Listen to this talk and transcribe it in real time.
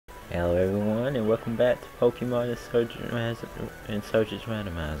Hello everyone and welcome back to Pokemon Insurgence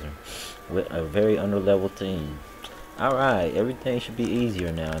Randomizer with a very underleveled team. Alright, everything should be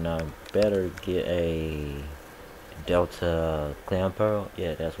easier now and I better get a Delta Clam Pearl.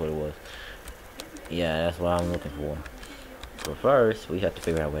 Yeah, that's what it was. Yeah, that's what I'm looking for. But first, we have to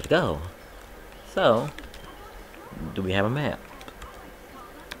figure out where to go. So, do we have a map?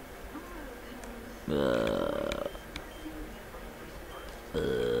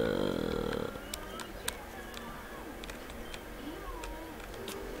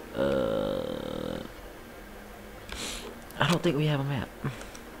 I don't think we have a map.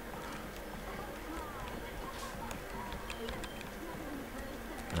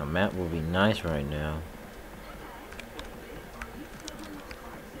 A map would be nice right now.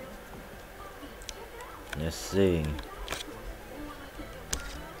 Let's see.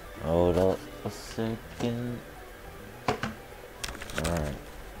 Hold up a second. Alright.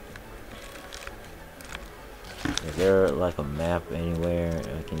 Is there like a map anywhere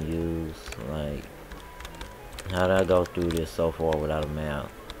I can use? Like, how did I go through this so far without a map?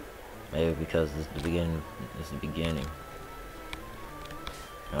 Maybe because this is the beginning. This is the beginning.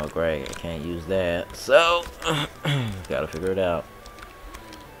 Oh great, I can't use that. So, gotta figure it out.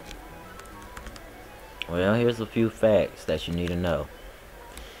 Well, here's a few facts that you need to know.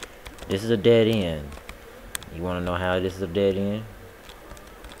 This is a dead end. You want to know how this is a dead end?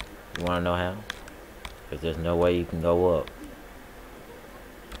 You want to know how? Because there's no way you can go up.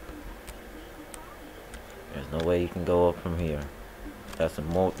 There's no way you can go up from here. That's the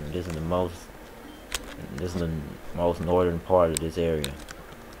most. This is the most northern part of this area.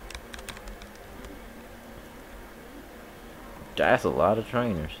 That's a lot of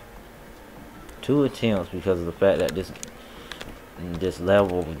trainers. 2 attempts because of the fact that this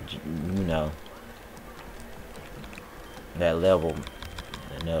level, you know, that level.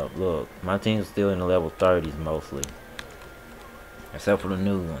 And look, my team's still in the level 30s mostly, except for the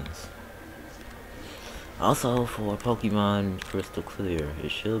new ones. Also, for Pokemon Crystal Clear,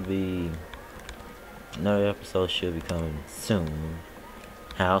 it should be another episode should be coming soon.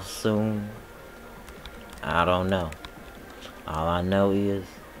 How soon? I don't know. All I know is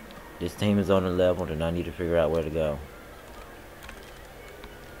this team is on the level and I need to figure out where to go.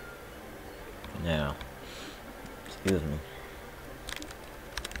 Now, excuse me.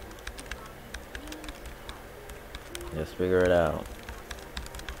 Let's figure it out.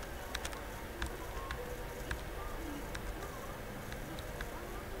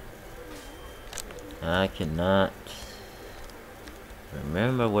 I cannot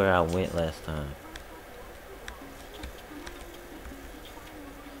remember where I went last time.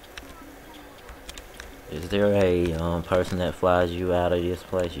 Is there a person that flies you out of this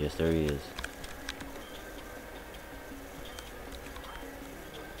place? Yes, there is.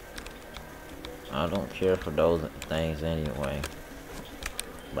 I don't care for those things anyway.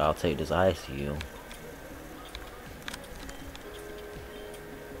 But I'll take this ice heal.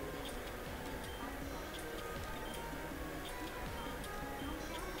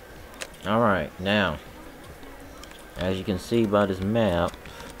 Alright, now, as you can see by this map,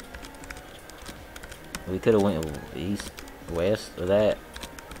 we could have went east, west of that.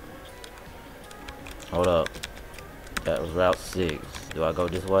 Hold up. That was Route 6. Do I go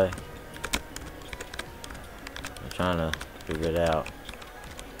this way? I'm trying to figure it out.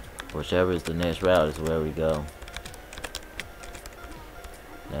 Whichever is the next route is where we go.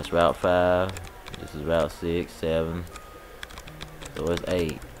 That's Route 5. This is Route 6, 7. So it's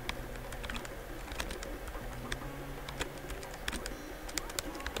 8.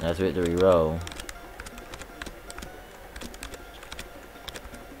 That's Victory Road.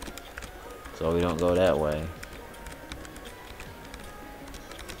 So we don't go that way.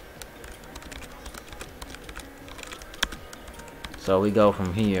 So we go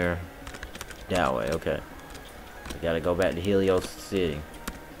from here that way. Okay. We gotta go back to Helios City.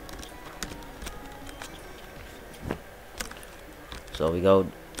 So we go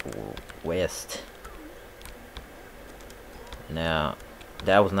west. Now,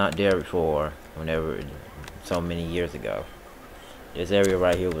 that was not there before, so many years ago. This area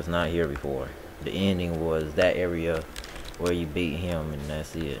right here was not here before. The ending was that area where you beat him and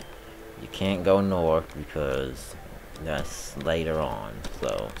that's it. You can't go north because that's later on.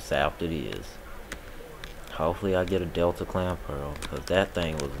 So south it is. Hopefully I get a Delta Clam Pearl because that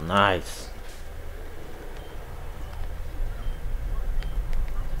thing was nice.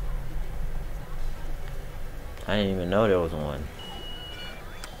 I didn't even know there was one.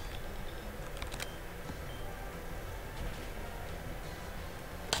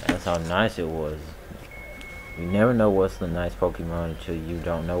 That's how nice it was. You never know what's the nice Pokemon until you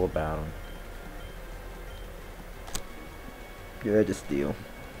don't know about them. Good to steal.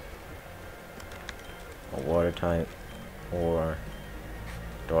 A water type or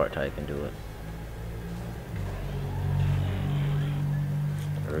dark type can do it.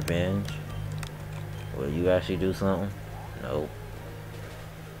 Revenge. Will you actually do something? Nope.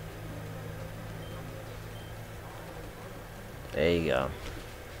 There you go.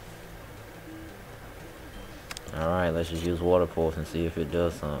 Alright, let's just use Water Pulse and see if it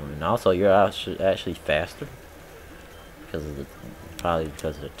does something. And also, you're actually faster. Because of the, probably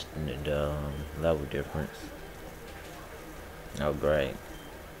because of the level difference. Oh, great.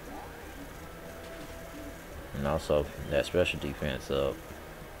 And also, that special defense up.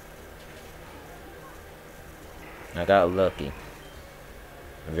 I got lucky.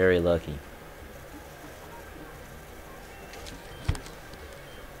 Very lucky.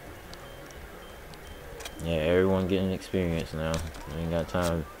 Yeah, everyone getting experience now. I ain't got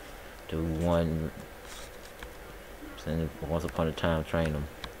time to one. Once upon a time, train them.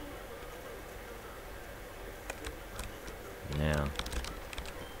 Now.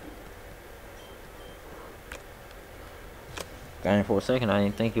 And for a second, I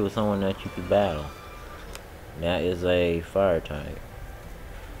didn't think it was someone that you could battle. That is a fire type.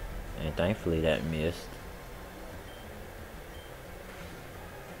 And thankfully that missed.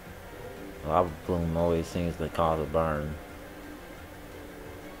 Lava Plume always seems to cause a burn.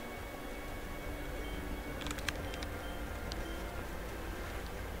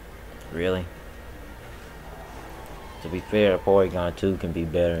 Really? To be fair, Porygon 2 can be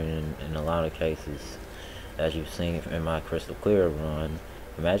better in a lot of cases. As you've seen in my Crystal Clear run.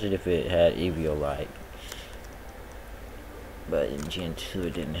 Imagine if it had Eviolite. But in Gen 2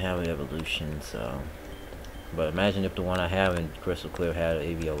 it didn't have an evolution, so... But imagine if the one I have in Crystal Clear had an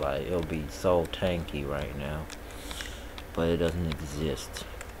Eviolite. It'll be so tanky right now. But it doesn't exist.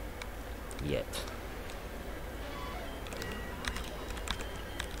 Yet.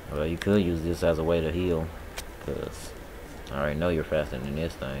 Well, you could use this as a way to heal. Because I already know you're faster than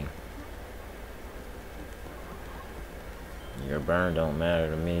this thing. Your burn don't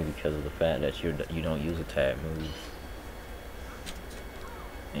matter to me because of the fact that you don't use attack moves.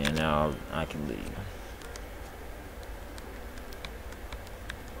 And now I can leave.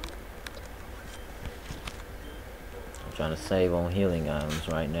 I'm trying to save on healing items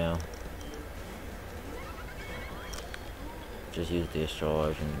right now. Just use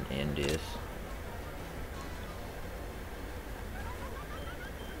discharge and end this.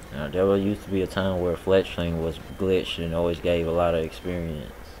 Now there used to be a time where Fletchling was glitched and always gave a lot of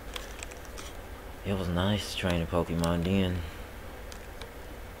experience. It was nice training Pokemon then.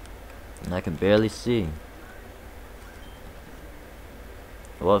 And I can barely see.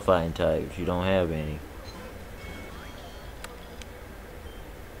 What fighting types? You don't have any.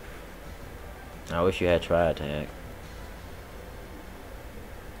 I wish you had Tri-Attack.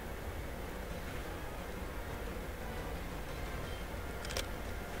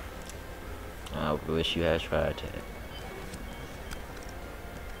 I wish you had Tri-Attack.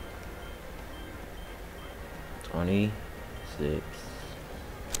 26.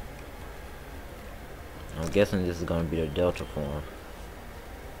 I'm guessing this is going to be the Delta form.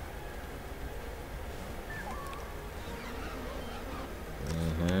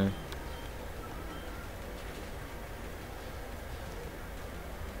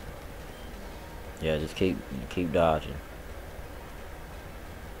 Yeah, just keep dodging.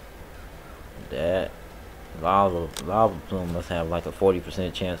 That lava plume must have like a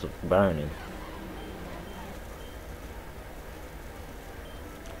 40% chance of burning.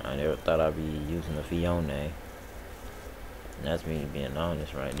 I never thought I'd be using a Fiona. And that's me being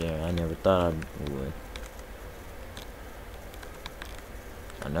honest right there. I never thought I would.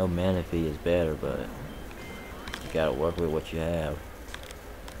 I know Manaphy is better, but you gotta work with what you have.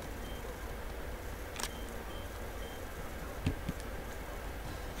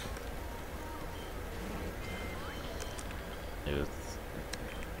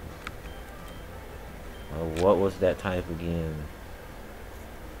 What was that type again?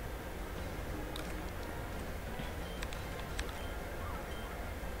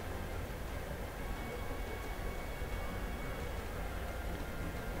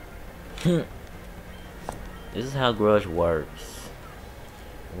 This is how Grudge works.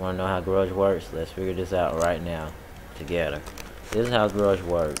 You wanna know how Grudge works? Let's figure this out right now. Together. This is how Grudge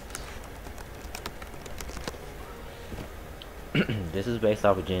works. This is based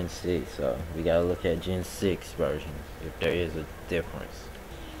off of Gen 6, so we gotta look at Gen 6 version, if there is a difference.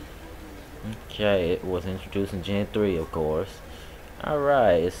 Okay, it was introduced in Gen 3, of course.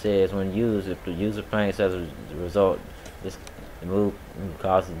 Alright, it says when used, if the user faints as a result, this the move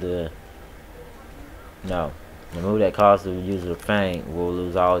causes the move that causes the user to faint will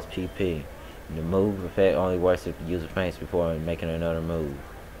lose all its PP. The move effect only works if the user faints before making another move.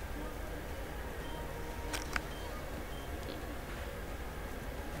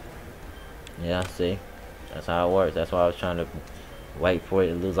 Yeah, see? That's how it works. That's why I was trying to wait for it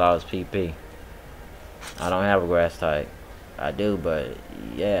to lose all its PP. I don't have a grass type. I do, but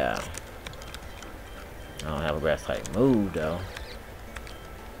yeah. I don't have a grass type move though.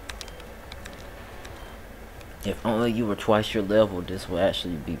 If only you were twice your level, this would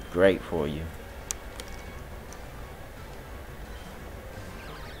actually be great for you.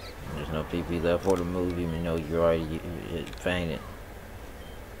 There's no PP left for the move, even though you already fainted.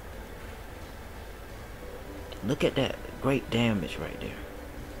 Look at that great damage right there.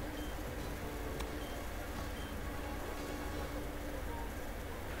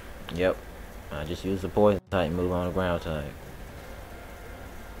 Yep, I just used the poison type move on the ground type.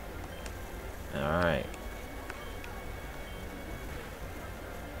 Alright.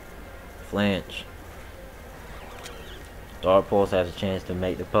 Flinch. Dark Pulse has a chance to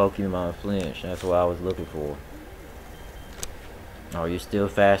make the Pokemon flinch. That's what I was looking for. Oh, you're still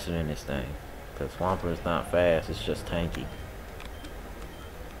faster than this thing. Because Swampert is not fast, it's just tanky.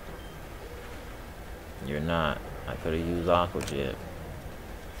 You're not. I could have used Aqua Jet.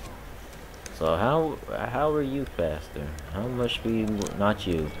 So how are you faster? How much speed? Not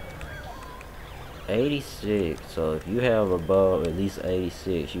you. 86. So if you have above at least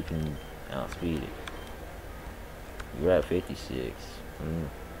 86, you can outspeed it. You're at 56.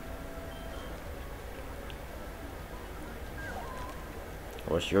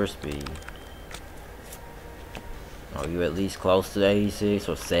 What's your speed? Are you at least close to 86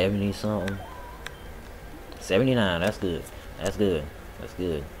 or 70 something? 79. That's good. That's good. That's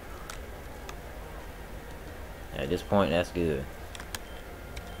good. At this point, that's good.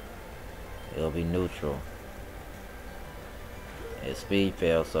 It'll be neutral. Its speed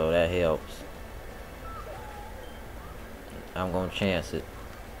fell, so that helps. I'm gonna chance it.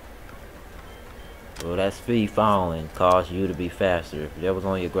 Well, that speed falling caused you to be faster. If there was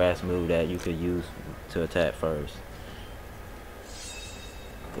only a grass move that you could use to attack first.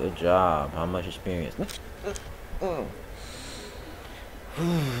 Good job. How much experience?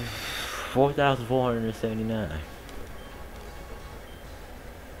 4,479.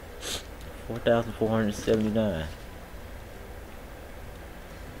 4,479.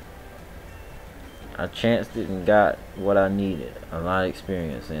 I chanced it and got what I needed. A lot of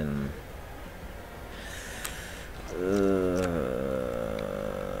experience and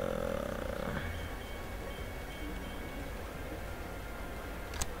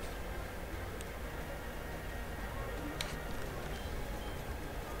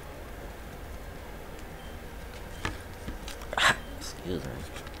excuse me.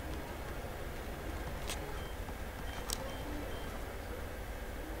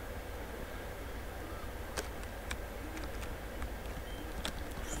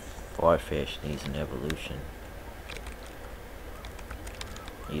 Farfish needs an evolution.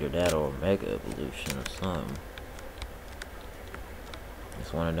 Either that or a mega evolution or something.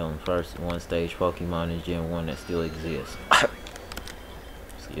 It's one of them first one stage Pokemon in Gen 1 that still exists.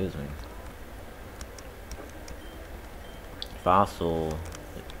 Excuse me. Fossil.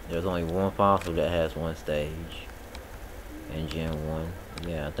 There's only one fossil that has one stage in Gen 1.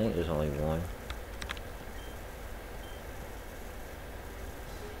 Yeah, I think there's only one.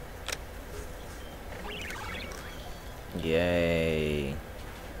 Yay.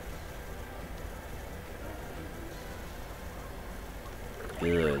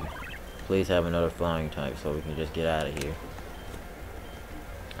 Good. Please have another flying type so we can just get out of here.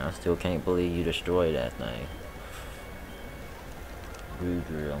 I still can't believe you destroyed that thing. Blue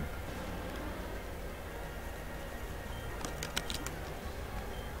drill.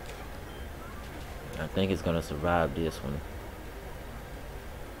 I think it's gonna survive this one.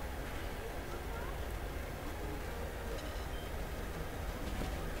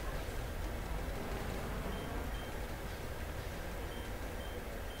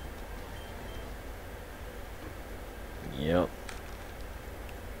 Yep.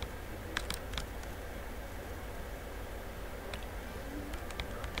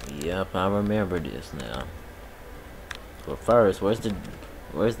 Yep, I remember this now. But first, where's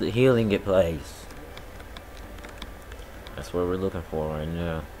the healing get place? That's what we're looking for right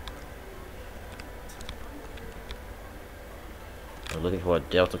now. We're looking for a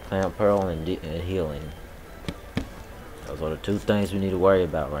Delta Clamp Pearl and healing. Those are the two things we need to worry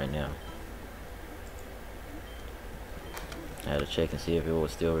about right now. I had to check and see if it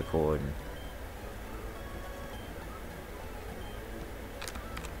was still recording.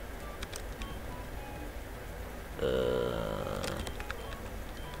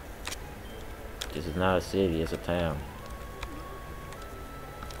 This is not a city, it's a town.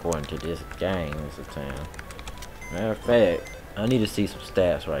 According to this game, it's a town. Matter of fact, I need to see some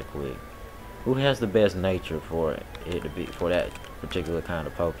stats right quick. Who has the best nature for it to be for that particular kind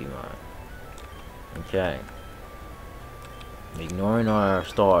of Pokemon? Okay. Ignoring our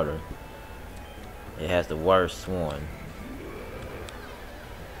starter, it has the worst one.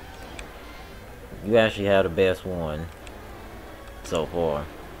 You actually have the best one so far.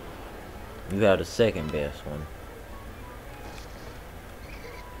 You have the second best one.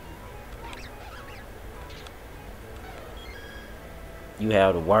 You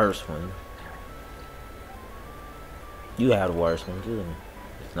have the worst one. You have the worst one too.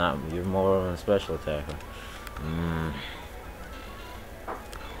 It's not. You're more of a special attacker.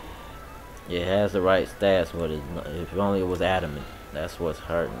 It has the right stats, but if only it was adamant. That's what's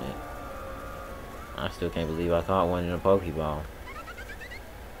hurting it. I still can't believe I caught one in a Pokeball.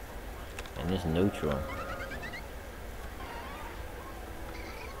 And it's neutral.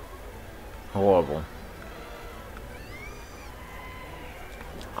 Horrible.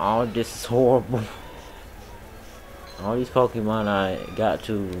 All this is horrible. All these Pokemon I got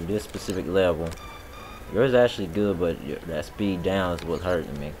to this specific level. Yours is actually good, but that speed down is what's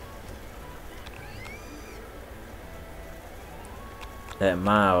hurting me. That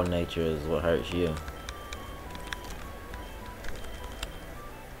mild nature is what hurts you.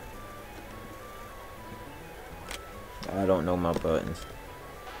 I don't know my buttons.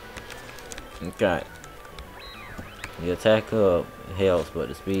 Okay. The attack up helps, but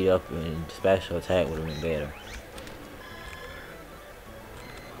the speed up and special attack would have been better.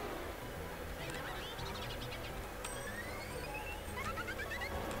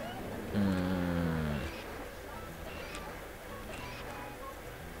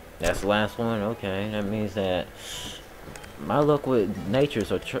 That's the last one? Okay, that means that my luck with nature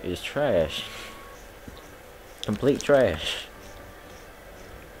is trash. Complete trash.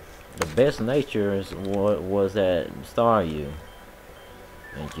 The best nature was that Staryu.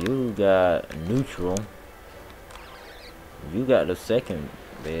 And you got neutral. You got the second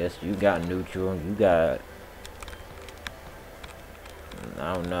best. You got neutral. You got...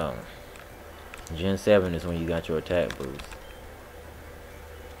 I don't know. Gen 7 is when you got your attack boost.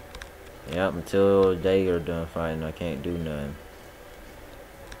 Yep, until they are done fighting, I can't do nothing.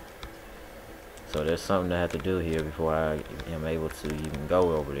 So there's something I have to do here before I am able to even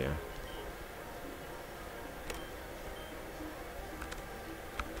go over there.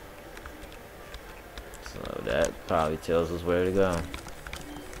 So that probably tells us where to go.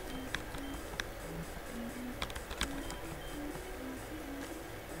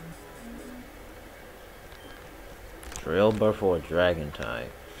 Drill Burst or Dragon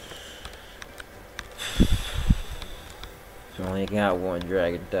type. You only got one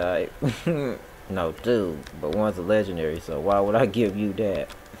Dragon type. No, two, but one's a legendary, so why would I give you that?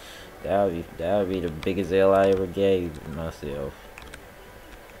 That would be the biggest L I ever gave myself.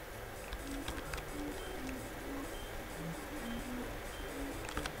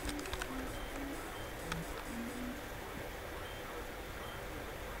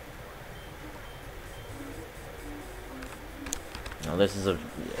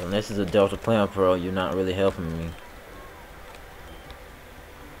 Unless it's a Delta Plant Pro, you're not really helping me.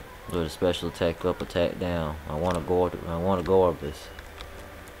 Do the special attack up, attack down. I want to go over this.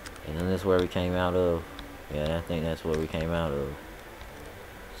 And then that's where we came out of. Yeah, I think that's where we came out of.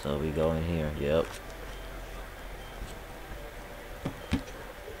 So we go in here. Yep.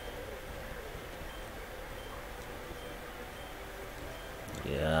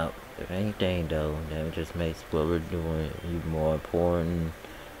 Yep. If anything though, that just makes what we're doing even more important.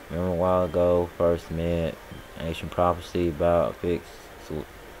 Remember a while ago, first met Ancient Prophecy about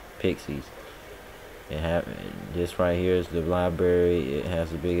Pixies. It this right here is the library. It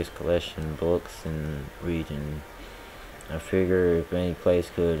has the biggest collection of books in the region. I figure if any place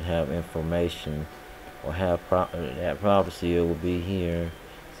could have information or have that prophecy, it would be here.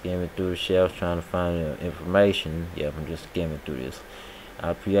 Skimming through the shelves trying to find the information. Yep, I'm just skimming through this. I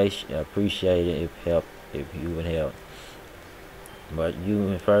appreciate it if you would help. But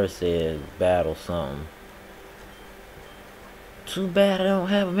you first said battle something. Too bad I don't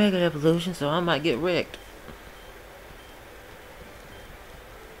have a Mega Evolution, so I might get wrecked.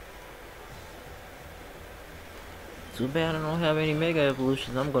 Too bad I don't have any Mega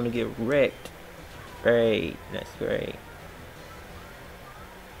Evolutions. I'm gonna get wrecked. Great, that's great.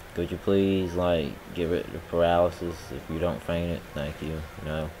 Could you please, like, get rid of the paralysis if you don't faint it? Thank you.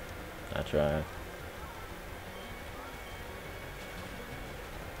 No, I tried.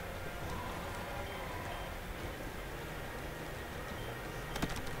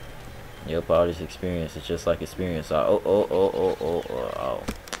 Yep, all this experience is just like experience. Oh.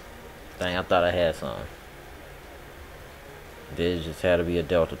 Dang, I thought I had some. This just had to be a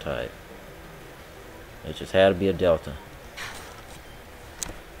Delta type. It just had to be a Delta.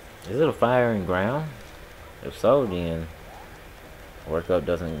 Is it a fire and ground? If so, then workup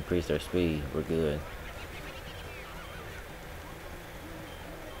doesn't increase their speed. We're good.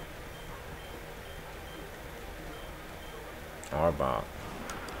 Arbok.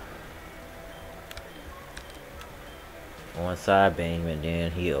 One side beam and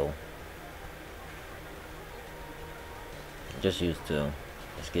then heal. Just used to.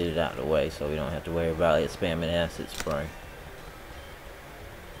 Let's get it out of the way so we don't have to worry about it spamming acid spray.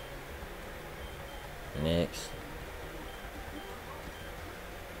 Next.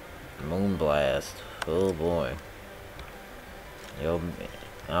 Moonblast. Oh boy. Yo,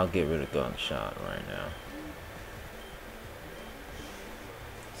 I'll get rid of gunshot right now.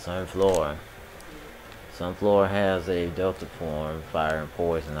 Sunflower. Sunflower has a Delta form, fire and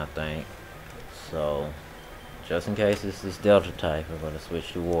poison, I think. So, just in case this is Delta type, we're gonna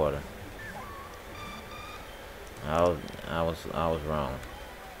switch to water. I was wrong.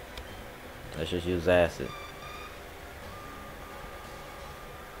 Let's just use acid.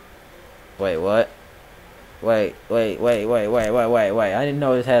 Wait, what? Wait. I didn't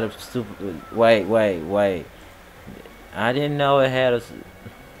know it had a super. Wait. I didn't know it had a.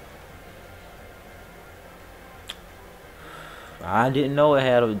 I didn't know it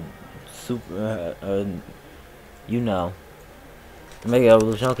had a super. You know. Mega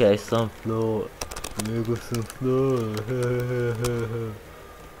evolution. Okay, sunflower. Mega sunflower.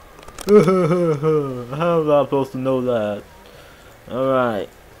 How am I supposed to know that? Alright.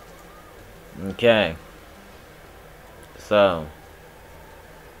 Okay. So.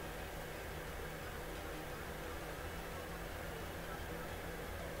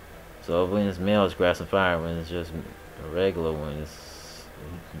 When it's male, it's grass and fire. When it's just a regular one, it's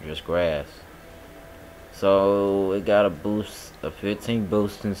just grass. So it got a 15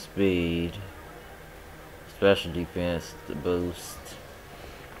 boost in speed, special defense to boost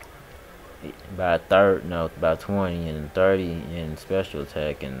by by 20 and 30 in special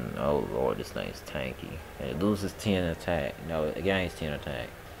attack, and oh lord, this thing's tanky. And it loses 10 attack. No, it gains 10 attack.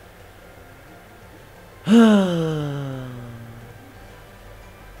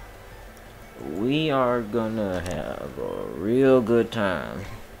 We are gonna have a real good time.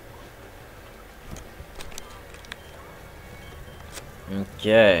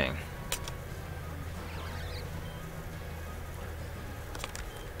 Okay.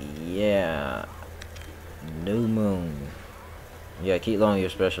 Yeah. New moon. Yeah, keep lowering your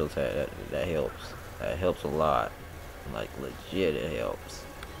special attack. That helps. That helps a lot. Like legit, it helps.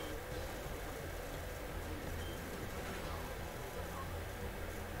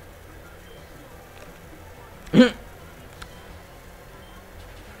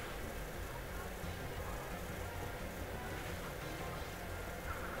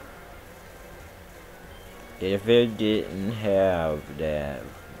 If it didn't have that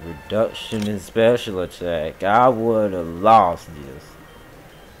reduction in special attack, I would have lost this.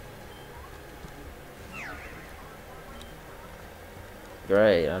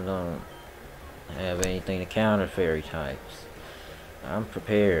 Great, I don't have anything to counter fairy types. I'm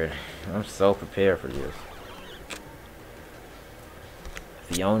prepared. I'm so prepared for this.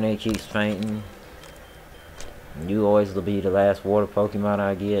 Fiona keeps fainting. You always will be the last water Pokemon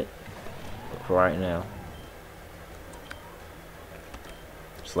I get. For right now.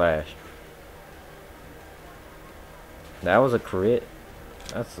 Slash. That was a crit.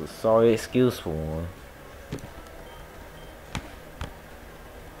 That's a sorry excuse for one.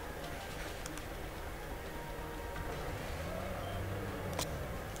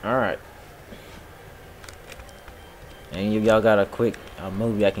 Alright. And y'all got a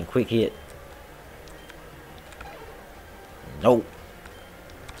movie I can quick hit. Nope.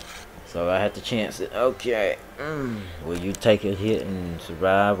 So I had to chance it. Okay. Will you take a hit and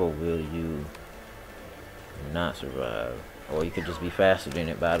survive, or will you not survive? Or you could just be faster than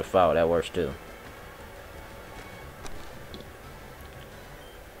it by default. That works too.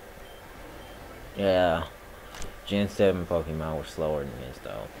 Yeah. Gen 7 Pokemon were slower than this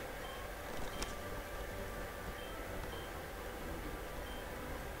though.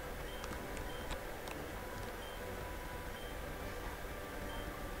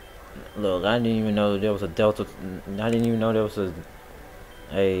 Look, I didn't even know there was a Delta. I didn't even know there was a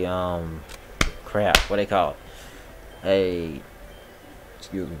a crap, what they call it?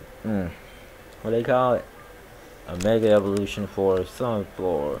 Excuse me. What they call it? A mega evolution for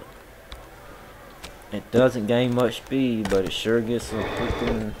Sunflower. It doesn't gain much speed, but it sure gets a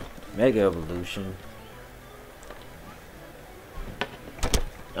freaking mega evolution.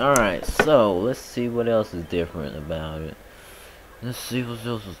 Alright, so let's see what else is different about it. Let's see what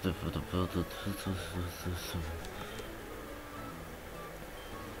else is different about it.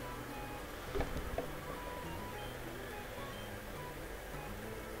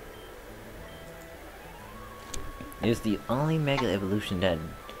 It's the only mega evolution that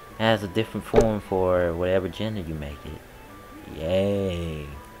has a different form for whatever gender you make it. Yay.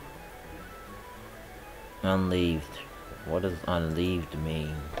 Unleaved. What does unleaved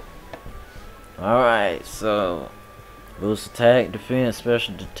mean? Alright, so boost attack, defense,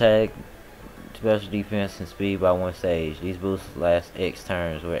 special attack, special defense, and speed by one stage. These boosts last X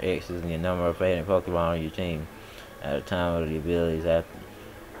turns, where X is the number of fading Pokemon on your team at the time of the abilities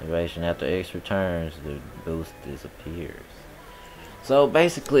activation. After X returns, the boost disappears. So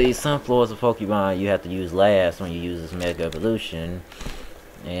basically, Sunflower is a Pokemon you have to use last when you use this Mega Evolution,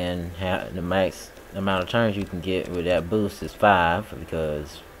 and the max amount of turns you can get with that boost is 5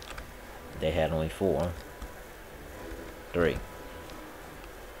 because they had only 3.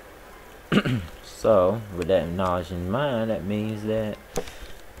 So with that knowledge in mind, that means that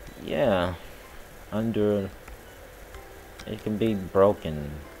yeah, it can be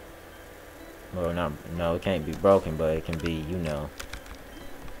broken. Well, no, it can't be broken, but it can be, you know,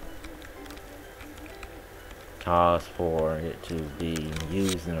 cause for it to be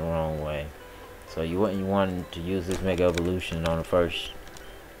used in the wrong way. So you wouldn't want to use this Mega Evolution on as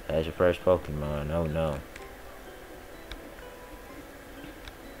your first Pokemon. Oh no.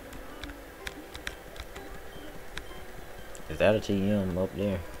 Is that a TM up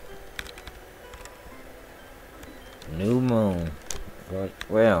there? New Moon.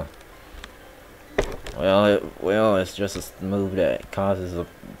 Well, it's just a move that causes a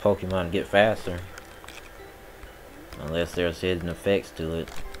Pokemon to get faster. Unless there's hidden effects to it.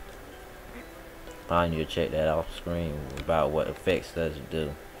 Probably need to check that off screen about what effects does it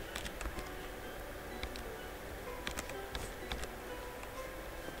do.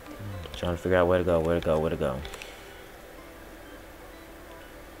 Trying to figure out where to go.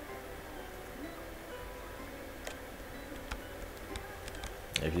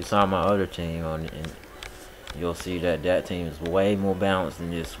 If you saw my other team you'll see that that team is way more balanced than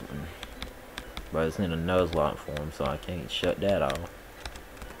this one. But it's in a Nuzlocke form, so I can't shut that off.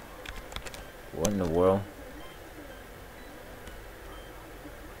 What in the world?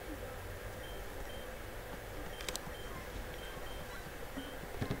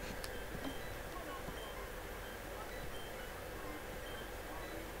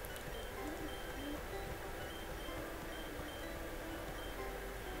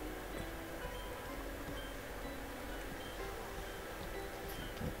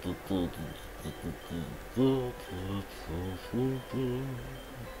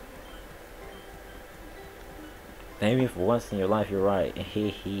 Maybe for once in your life you're right.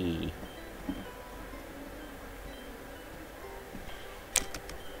 Hehe.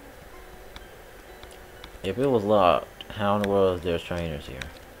 If it was locked, how in the world is there trainers here?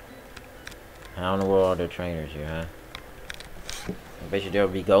 How in the world are there trainers here, huh? I bet you there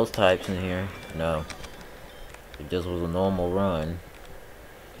would be ghost types in here. No. If this was a normal run,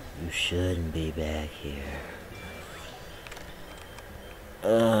 you shouldn't be back here.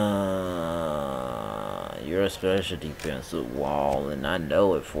 You're a special defensive wall, and I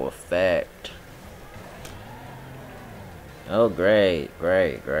know it for a fact. Oh, great.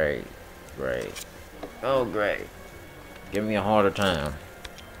 Oh, great. Give me a harder time.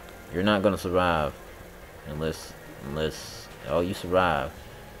 You're not gonna survive. Unless, oh, you survive.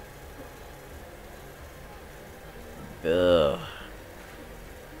 Ugh.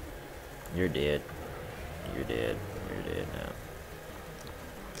 You're dead. You're dead now.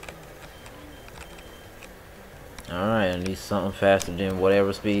 Alright, I need something faster than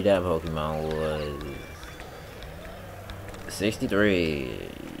whatever speed that Pokemon was. 63.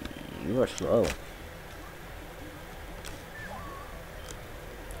 You are slow.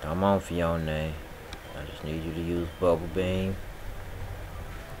 Come on, Fiona. I just need you to use Bubble Beam.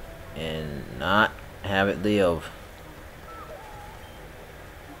 And not have it live.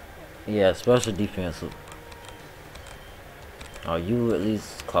 Yeah, special defensive. Are you at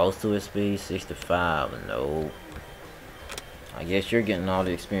least close to its speed? 65. No. I guess you're getting all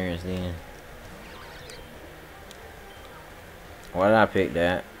the experience then. Why did I pick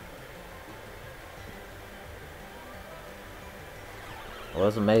that?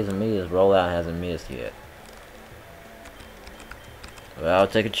 What's amazing me is rollout hasn't missed yet. Well, I'll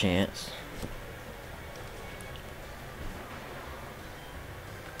take a chance.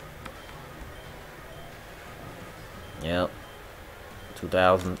 Yep.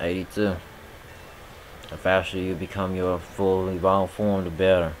 2082. The faster you become your full evolved form, the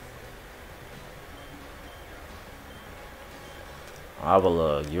better.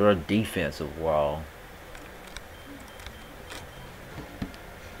 Avala, you're a defensive wall.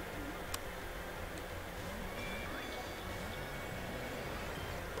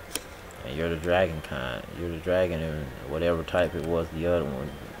 And you're the dragon kind. You're the dragon in whatever type it was the other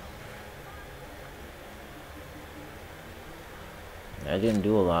one. That didn't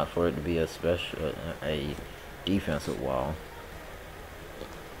do a lot for it to be a special, a defensive wall.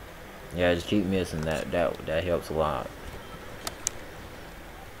 Yeah, just keep missing that. That helps a lot.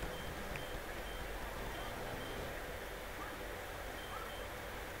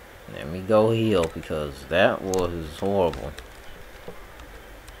 Let me go heal because that was horrible.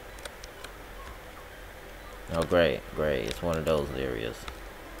 Oh great, great. It's one of those areas.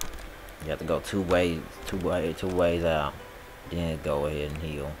 You have to go two ways out. Then go ahead and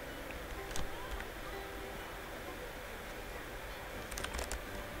heal.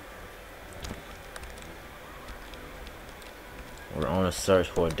 We're on a search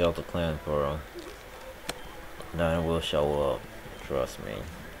for a Delta Clan Pearl. None will show up. Trust me.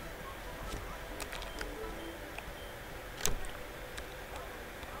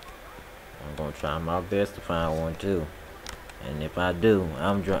 I'm gonna try my best to find one too. And if I do,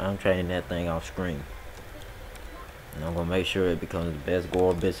 I'm training that thing off screen. And I'm gonna make sure it becomes the best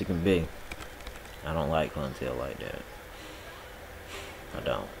gore bits it can be. I don't like Huntail like that. I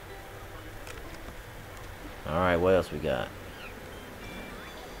don't. Alright, what else we got?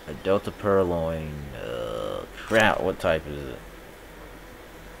 A Delta Purloin. Crap, what type is it?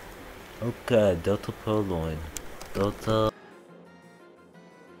 Okay, Delta Purloin. Delta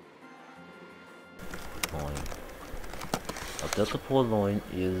Purloin. A Delta Purloin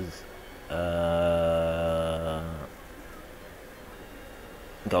is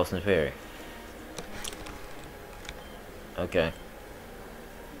Ghost and Fairy. Okay.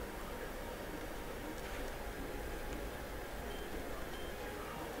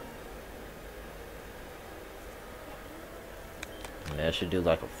 And that should do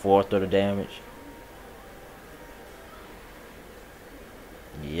like a fourth of the damage.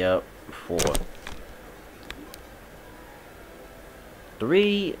 Yep, 4.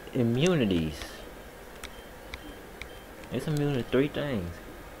 3 immunities. It's immune to 3 things.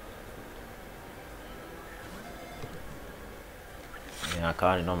 Yeah, I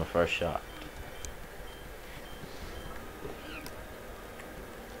caught it on the first shot.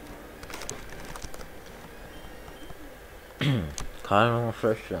 Caught it on the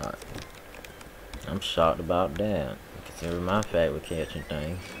first shot. I'm shocked about that. Consider my fact with catching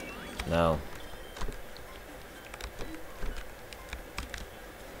things. No.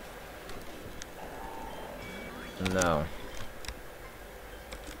 No.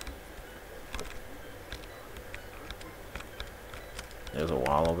 There's a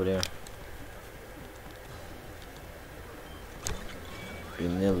wall over there.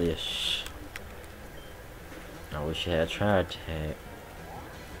 Humilious. I wish I had tried tag.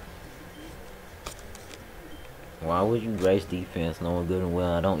 Why would you race defense knowing good and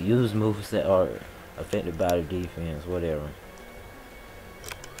well I don't use moves that are affected by the defense, whatever.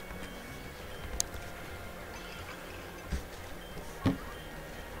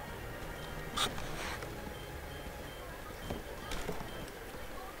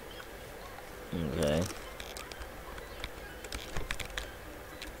 Okay.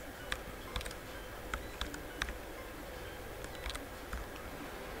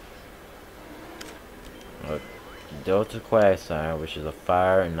 Delta Quagsire, which is a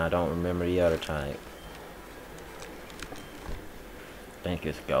fire, and I don't remember the other type. I think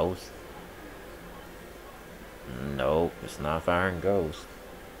it's Ghost. Nope, it's not fire and Ghost.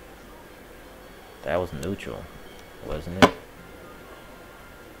 That was neutral, wasn't it?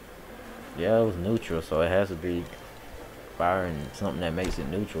 Yeah, it was neutral, so it has to be fire and something that makes it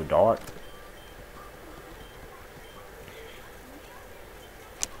neutral. Dark.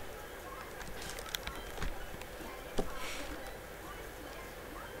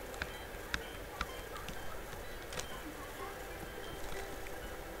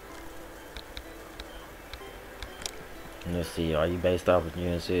 Let's see, are you based off of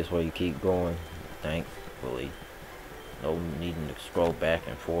UNCS where you keep going? Thankfully. No needing to scroll back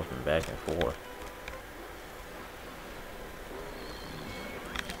and forth and back and forth.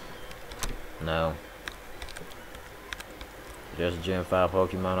 No. Just Gen 5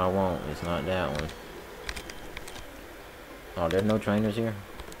 Pokemon I want. It's not that one. Oh, there's no trainers here?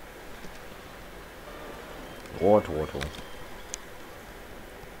 War Turtle.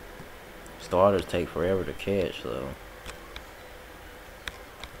 Starters take forever to catch, though.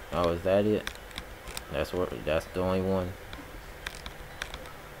 Oh, is that it? That's the only one.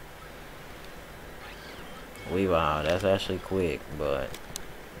 Wow, that's actually quick, but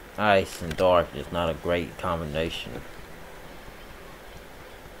ice and dark is not a great combination.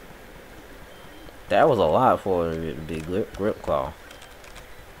 That was a lot for it to be grip claw.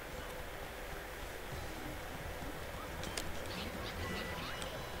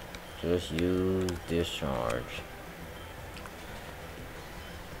 Just use discharge.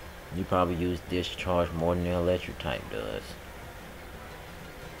 You probably use discharge more than the electric type does.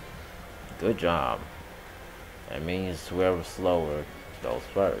 Good job. That means whoever's slower goes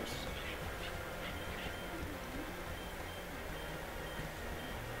first.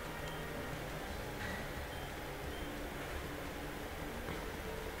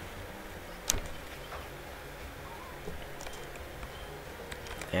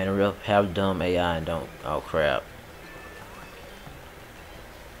 And real have dumb AI and don't. Oh crap.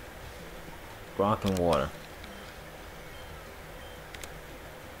 Rock and water.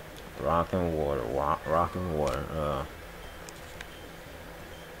 Rock and water. Rock and water.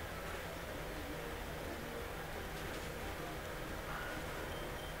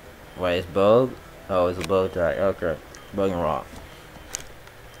 Wait, it's bug? Oh, it's a bug type. Okay. Bug and rock.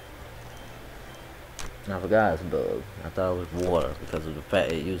 I forgot it's bug. I thought it was water because of the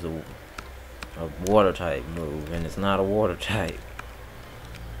fact it used a water type move, and it's not a water type.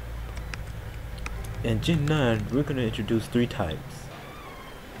 In Gen 9, we're gonna introduce 3 types.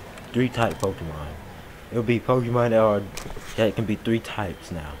 3 type Pokemon. It'll be Pokemon that can be 3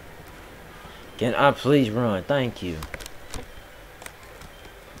 types now. Can I please run? Thank you.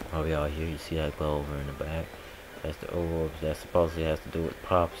 Oh, y'all here, you see that glow over in the back? That's the orbs. That supposedly has to do with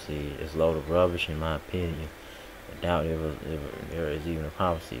prophecy. It's a load of rubbish, in my opinion. I doubt there is even a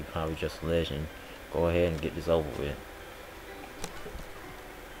prophecy. Probably just a legend. Go ahead and get this over with.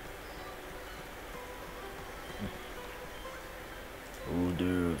 Who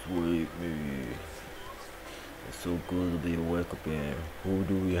dares wake me? It's so good to be awake again. Who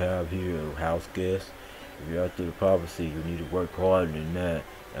do we have here? House guest? If you're after the prophecy, you need to work harder than that.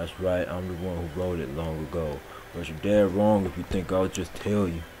 That's right, I'm the one who wrote it long ago. But you're dead wrong if you think I'll just tell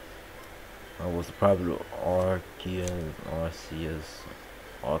you. I was the prophet of Arceus,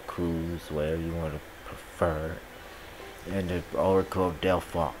 Arceus, whatever you want to prefer, and the Oracle of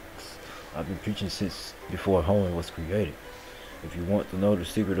Delphox. I've been preaching since before Hoenn was created. If you want to know the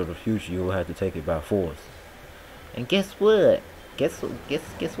secret of the future, you will have to take it by force. And guess what? Guess what?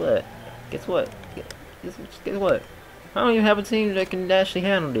 Guess what? Guess what? I don't even have a team that can actually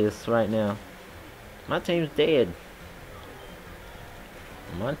handle this right now. My team's dead.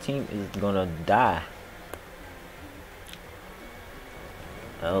 My team is gonna die.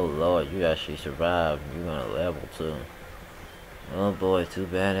 Oh lord, you actually survived. You're gonna level too. Oh boy, too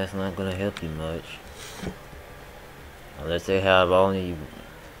bad that's not gonna help you much. Unless they have only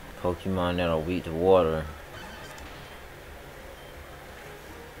Pokemon that are weak to water.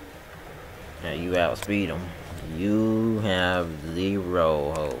 Now you outspeed them. You have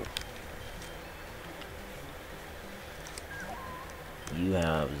 0 hope. You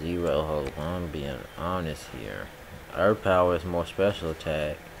have 0 hope. I'm being honest here. Earth Power is more special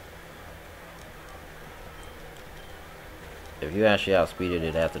attack. If you actually outspeeded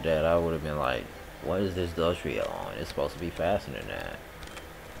it after that, I would have been like, what is this Dustria on? It's supposed to be faster than that.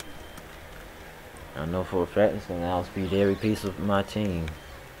 I know for a fact it's gonna outspeed every piece of my team.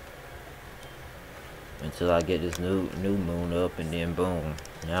 Until I get this new moon up, and then boom.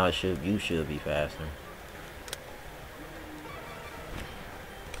 Now you should be faster.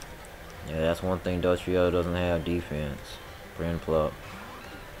 Yeah, that's one thing Dustria doesn't have, defense. Friend Pluck.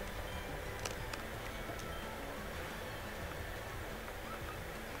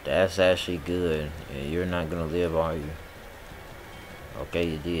 That's actually good. Yeah, you're not gonna live, are you? Okay,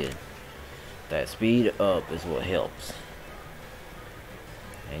 you did. That speed up is what helps.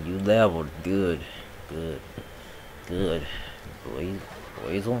 And you leveled good. Good.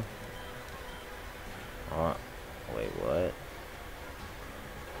 Weasel? Wait, what?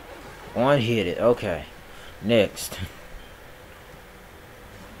 One hit it. Okay. Next.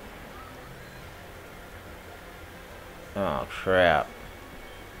 Oh, crap.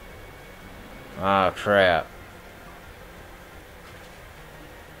 Oh, crap.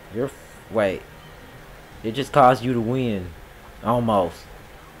 Wait. It just caused you to win. Almost.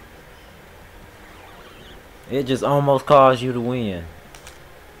 It just almost caused you to win.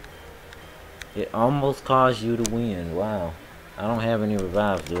 It almost caused you to win. Wow. I don't have any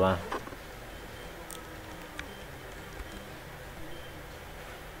revives, do I?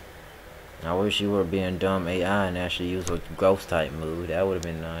 I wish you were being dumb AI and actually use a ghost type move. That would have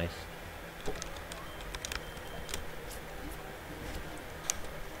been nice.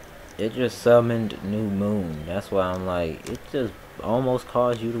 It just summoned New Moon. That's why I'm like, it just almost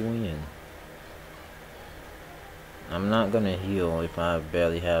caused you to win. I'm not gonna heal if I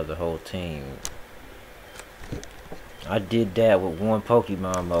barely have the whole team. I did that with one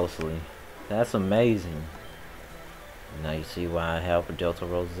Pokemon mostly. That's amazing. Now you see why I have a Delta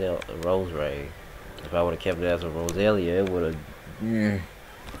Roseray. If I would have kept it as a Roselia, it would have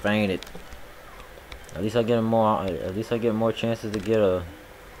fainted. At least I get more. At least I get more chances to get a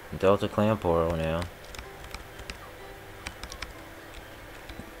Delta Clamporo now.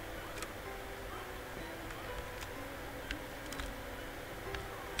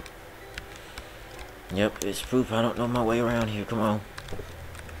 Yep, it's proof I don't know my way around here. Come on.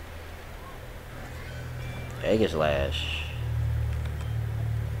 Aegislash.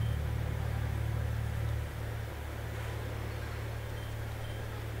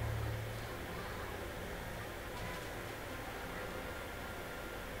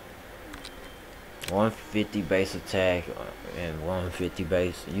 $150 base attack and $150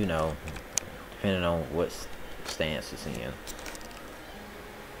 base, you know, depending on what stance it's in.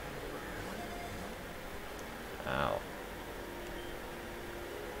 Ow.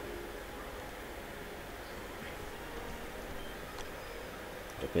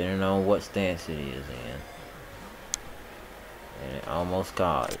 Depending on what stance it is in. And it almost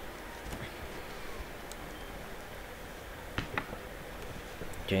caught it.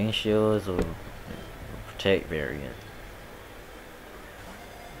 Chain Shield is a protect variant.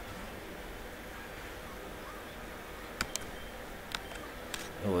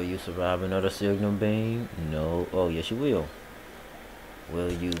 Will you survive another signal beam? No. Oh, yes you will.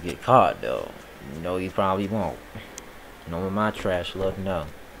 Will you get caught though? No, you probably won't. No, with my trash luck, no.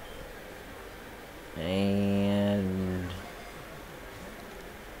 And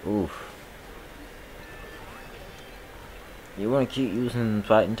oof. You want to keep using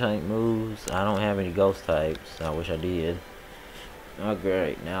fighting type moves? I don't have any ghost types. I wish I did. Oh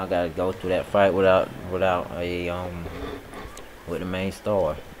great! Now I gotta go through that fight without a with the main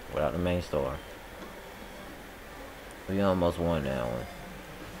star. Without the main star. We almost won that one.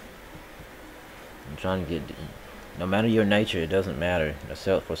 I'm trying to get. No matter your nature, it doesn't matter. The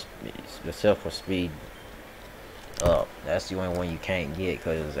self for speed up. That's the only one you can't get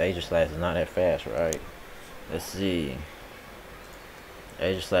because Aegislash is not that fast, right? Let's see.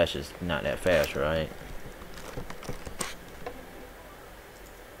 Aegislash is not that fast, right?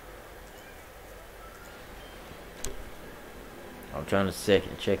 I'm trying to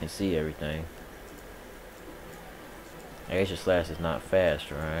check and see everything. Aegislash is not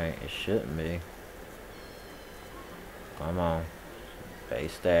fast, right? It shouldn't be. Come on.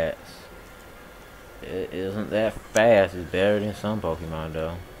 Base stats. It isn't that fast. It's better than some Pokemon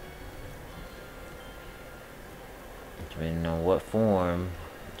though. Depending on what form,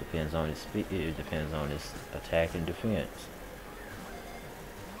 depends on its speed. It depends on its attack and defense.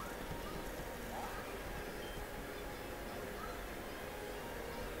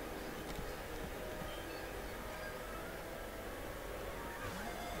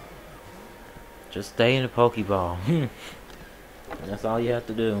 Just stay in the Pokeball. That's all you have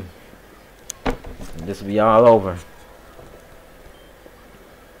to do. And this will be all over.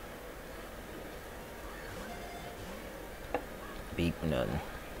 Beep nothing.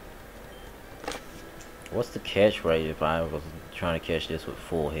 What's the catch rate if I was trying to catch this with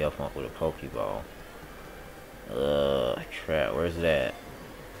full health with a Pokeball? Crap, where's that?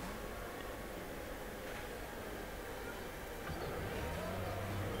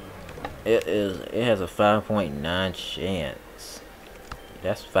 It has a 5.9 chance.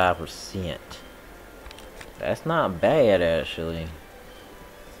 That's 5%. That's not bad actually.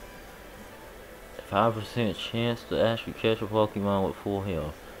 5% chance to actually catch a Pokemon with full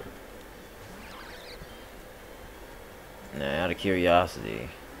health. Now, out of curiosity,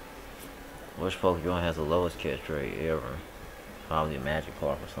 which Pokemon has the lowest catch rate ever? Probably a Magikarp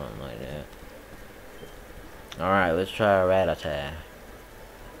or something like that. Alright, let's try a Rattata.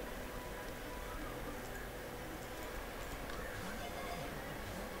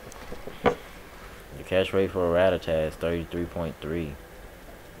 The catch rate for a Rattata is 33.3.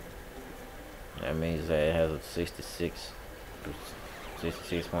 That means that it has a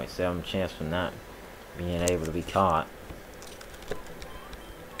 66.7 chance for not being able to be caught.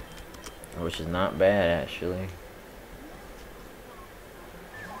 which is not bad actually.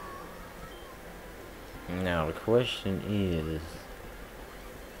 Now the question is,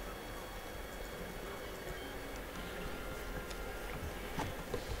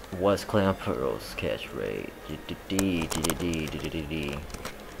 what's Clam Pearl's catch rate?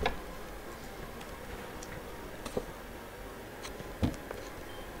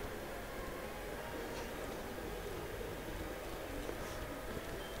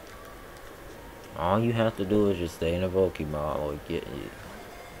 All you have to do is just stay in a Pokemon or get it.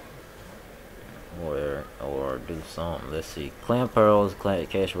 Or do something. Let's see. Clam Pearl's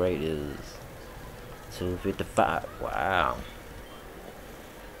catch rate is 255. Wow.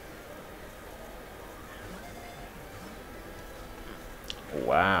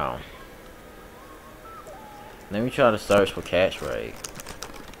 Wow. Let me try to search for catch rate.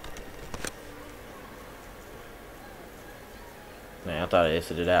 Man, I thought I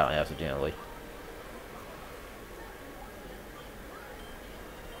exited out accidentally.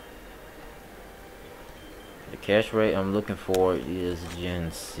 The catch rate I'm looking for is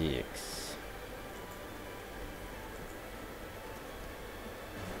Gen 6.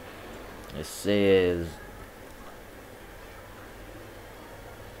 It says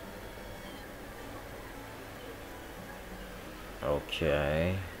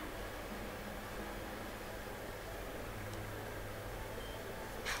okay.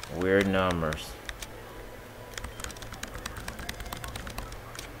 Weird numbers.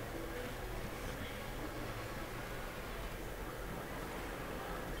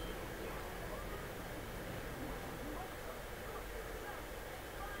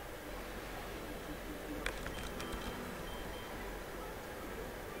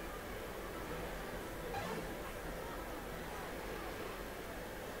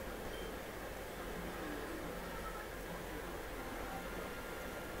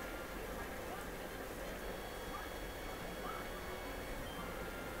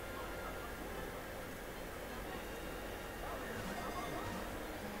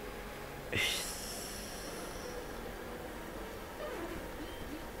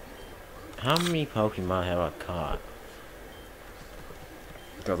 How many Pokemon have I caught?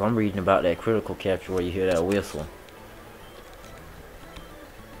 Because I'm reading about that critical capture where you hear that whistle.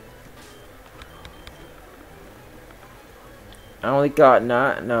 I only got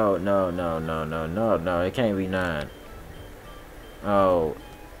 9. No, it can't be 9. Oh,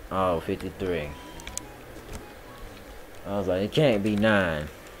 53. I was like, it can't be 9.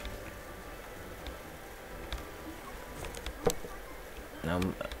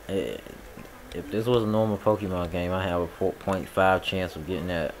 If this was a normal Pokemon game, I have a 4.5 chance of getting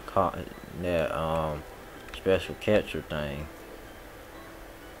that special catcher thing.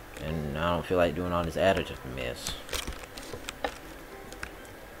 And I don't feel like doing all this additive mess.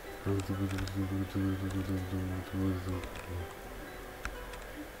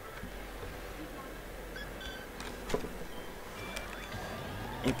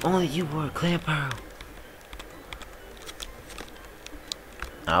 If only you were a Clam Pearl.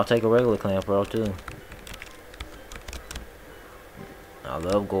 I'll take a regular Clam Pearl too. I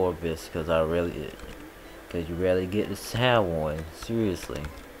love Gorbis because you rarely get to have one. Seriously.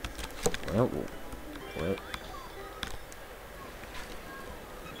 Well,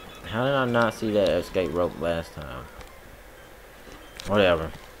 how did I not see that escape rope last time?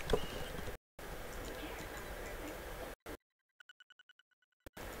 Whatever.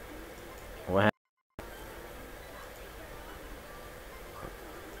 What happened?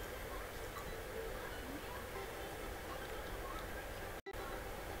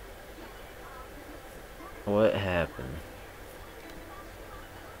 What happened?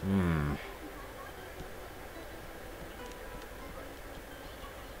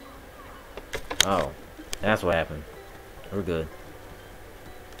 Oh, that's what happened. We're good.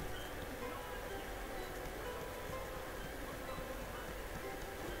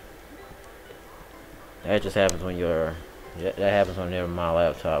 That just happens when that happens whenever my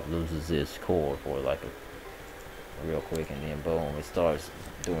laptop loses its cord for like a real quick, and then boom, it starts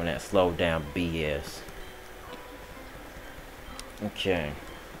doing that slow down BS. Okay,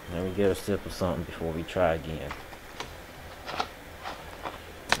 let me get a sip of something before we try again.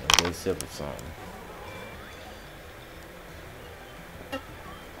 Get a sip of something.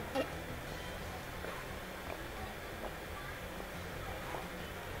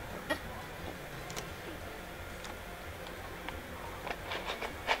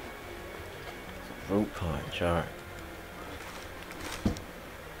 Fruit punch, alright.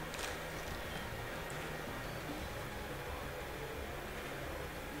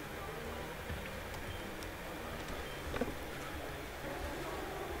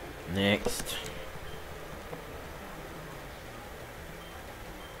 Next.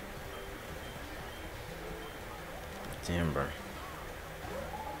 Timber.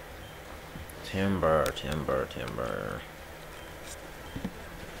 Timber.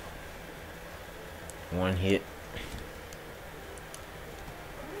 One hit.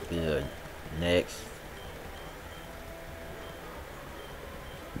 Good. Next.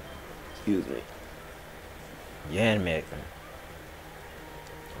 Excuse me. Yeah, American.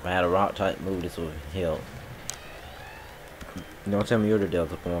 If I had a rock type move, this would help. Don't tell me you're the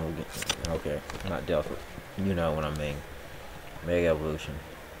Delta form again. Okay, not Delta. You know what I mean. Mega Evolution.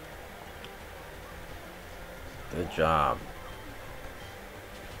 Good job.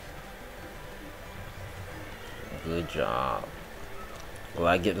 Good job. Will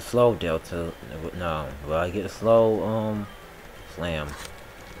I get the slow Delta? No. Will I get the slow Slam?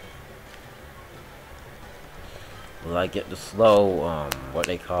 Will I get the slow what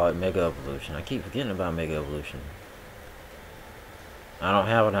they call it, Mega Evolution? I keep forgetting about Mega Evolution. I don't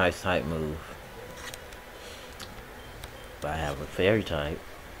have an ice type move, but I have a fairy type.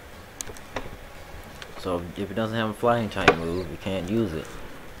 So if it doesn't have a flying type move, you can't use it.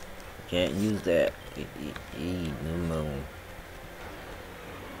 You can't use that. New moon.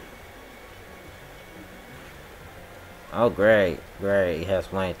 Oh great, great, he has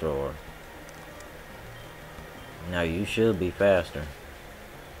flamethrower. Now you should be faster.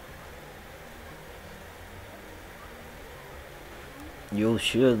 You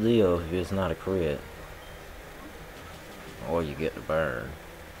should live if it's not a crit. Or you get the burn.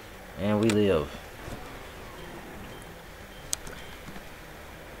 And we live.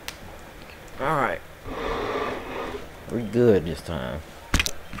 Alright. We're good this time.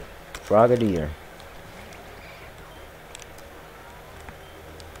 Frogadier.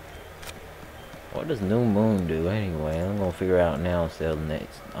 What does New Moon do anyway? I'm gonna figure out now instead of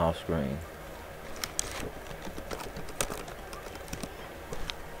next off screen.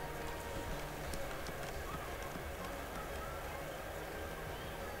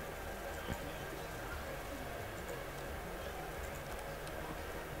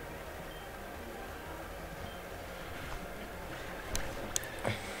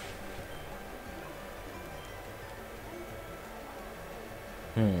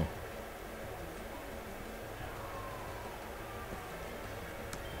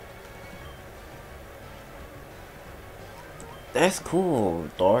 That's cool.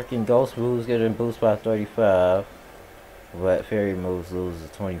 Dark and Ghost moves get a boost by 35. But Fairy moves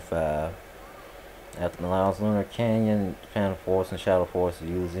loses 25. That allows Lunar Canyon, Phantom Force, and Shadow Force to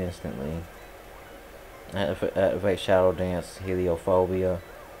use instantly. Activate Shadow Dance, Heliophobia,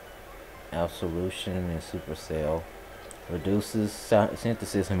 Absolution, and Supercell. Reduces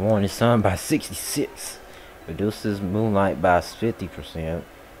Synthesis and Morning Sun by 66. Reduces Moonlight by 50%.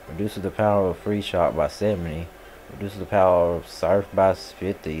 Reduces the power of Free Shot by 70. Reduces the power of Surf by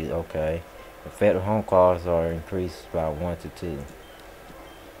 50. Okay. Effective home claws are increased by 1 to 2.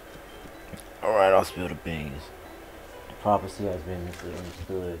 Alright, I'll spill the beans. The prophecy has been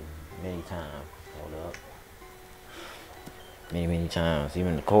misunderstood many times. Hold up. Many times.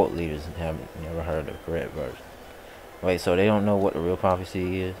 Even the cult leaders have never heard the correct version. Wait, so they don't know what the real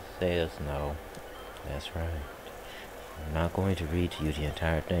prophecy says? No. That's right. I'm not going to read to you the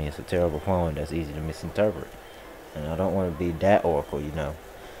entire thing. It's a terrible poem that's easy to misinterpret. And I don't want to be that oracle, you know.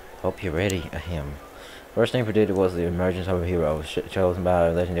 Hope you're ready. Ahem. First thing predicted was the emergence of a hero chosen by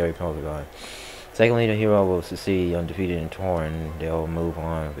a legendary Pokemon. Secondly, the hero will succeed undefeated in Tauren. They'll move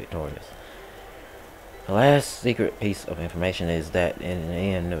on victorious. The last secret piece of information is that in the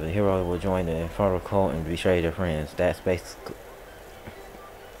end, the hero will join the Infernal Cult and betray their friends. That's basically...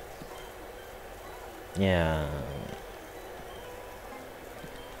 yeah.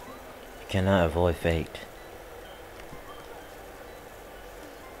 You cannot avoid fate.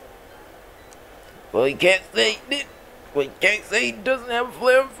 Well, you can't say it. Well, you can't say he doesn't have a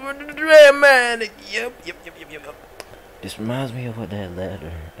flair for the Dread Man. Yep. This reminds me of what that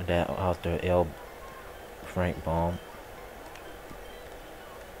letter, that author L. Frank Baum.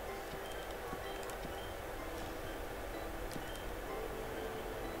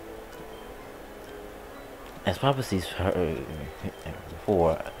 As prophecies heard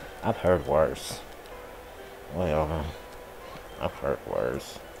before, I've heard worse. Well, I've heard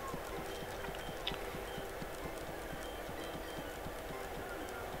worse.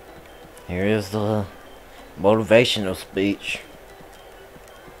 Here is the motivational speech.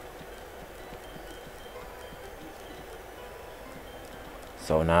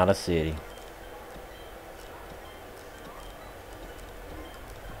 So not a city.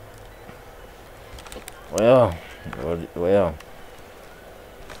 Well.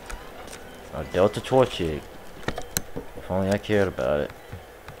 A Delta Torchic. If only I cared about it.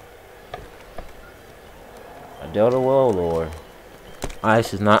 A Delta Warlord.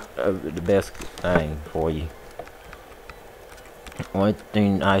 Ice is not the best thing for you. Only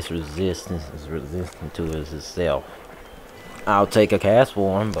thing ice resistance is resistant to is itself. I'll take a cast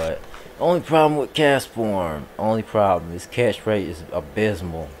form, but only problem with cast form, only problem is catch rate is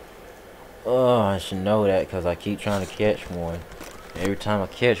abysmal. Oh, I should know that because I keep trying to catch one. Every time I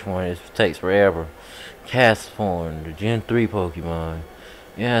catch one, it takes forever. Cast form, the Gen 3 Pokemon.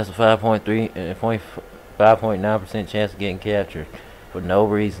 Yeah, it's a 5.9% chance of getting captured for no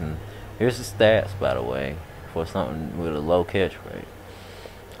reason. Here's the stats, by the way, for something with a low catch rate.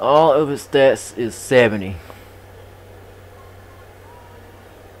 All of its stats is 70.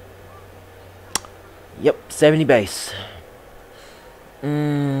 Yep, 70 base.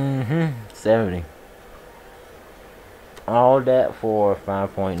 70. All that for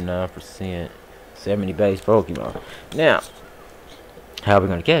 5.9%. 70 base Pokemon. Now, how are we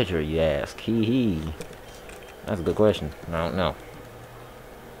gonna catch her, you ask? Hee hee. That's a good question. I don't know.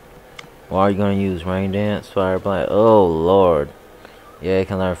 Why are you gonna use Rain Dance, Fire Blast? Oh lord. Yeah, you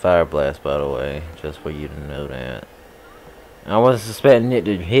can learn Fire Blast, by the way, just for you to know that. I wasn't suspecting it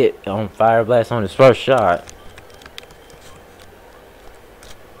to hit on Fire Blast on his first shot.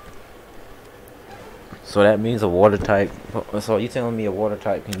 So that means a water type. So you telling me a water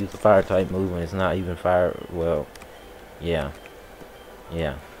type can use a fire type move when it's not even fire? Well, yeah.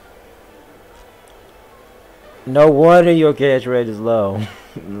 Yeah. No wonder your catch rate is low.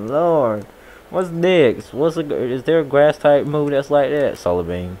 Lord. What's next? Is there a grass type move that's like that? Solar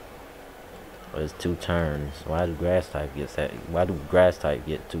Beam. Well, it's 2 turns. Why do grass type get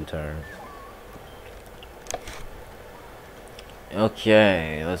 2 turns?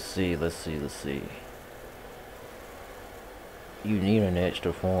 Okay, let's see. You need an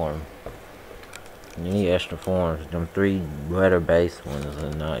extra form. You need extra forms. Them 3 weather based ones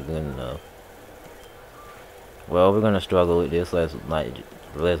are not good enough. Well, we're gonna struggle with this like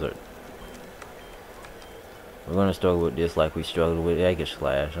Blizzard. We're gonna struggle with this like we struggled with Aegis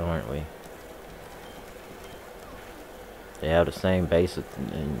Slash, aren't we? They have the same basic,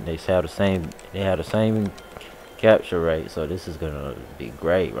 and they have the same capture rate. So this is gonna be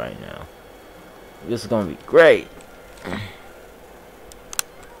great right now. This is gonna be great.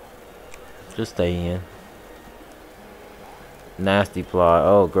 Just stay in. Nasty Plot.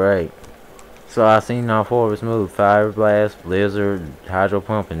 Oh great. So I seen all 4 of his moves: Fire Blast, Blizzard, Hydro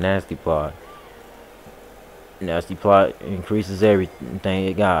Pump, and Nasty Plot. Nasty Plot increases everything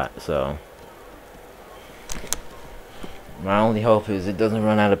it got. So my only hope is it doesn't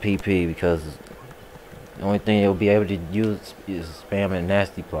run out of PP, because the only thing it'll be able to use is spam and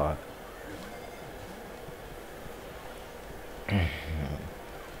Nasty Plot.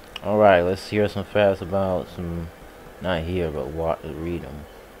 Alright, let's hear some facts about some, not here, but read them.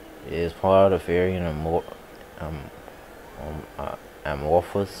 It is part of Fairy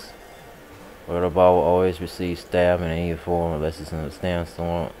Amorphous, where the ball will always receive stab in any form unless it's in a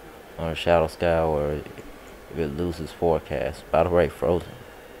sandstorm on a shadow sky, or if it loses forecast. By the way, Frozen.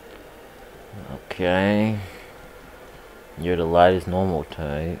 Okay. You're the lightest normal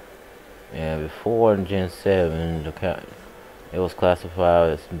type. And before in Gen 7, it was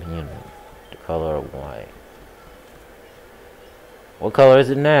classified as being the color of white. What color is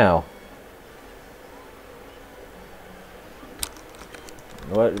it now?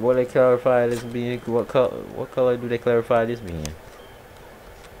 What they clarify this being? What color do they clarify this being?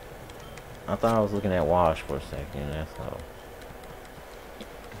 I thought I was looking at wash for a second. That's all.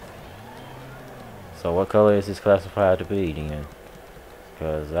 So what color is this classified to be then?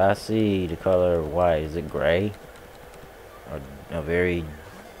 Because I see the color of white. Is it gray? Or a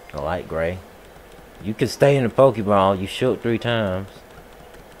light gray? You can stay in the Pokeball. You shook 3 times.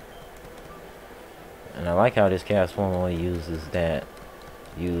 And I like how this cast form only uses that.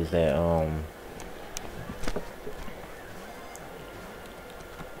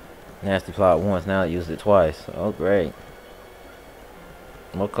 Nasty Plot once. Now it used it twice. Oh great.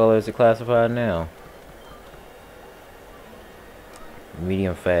 What color is it classified now?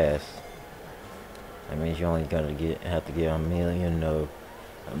 Medium fast. That means you only gotta have to get a million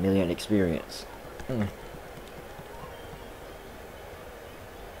experience.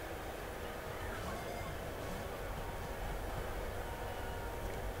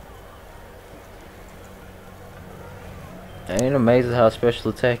 Ain't it amazing how special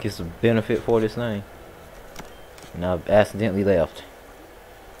attack is a benefit for this thing? And I've accidentally left.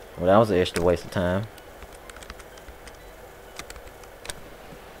 Well, that was an extra waste of time.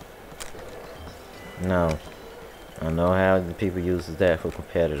 No. I know how the people uses that for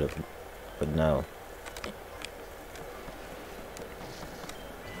competitive but no.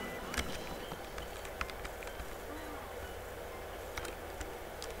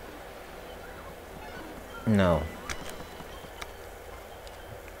 No.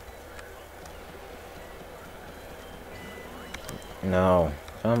 No.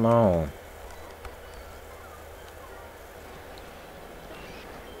 Come on.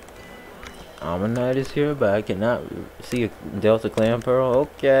 Ammonite is here, but I cannot see a Delta Clan Pearl.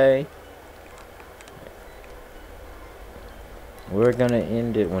 Okay. We're gonna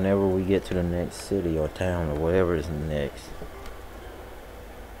end it whenever we get to the next city or town or whatever is next.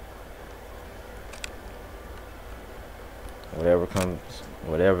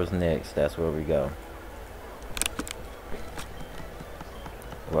 Whatever's next, that's where we go.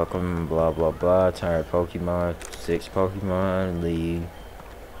 Welcome, blah blah blah, tired Pokemon, 6 Pokemon, leave.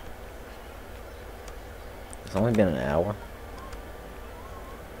 It's only been an hour.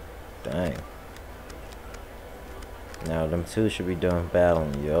 Dang. Now them 2 should be done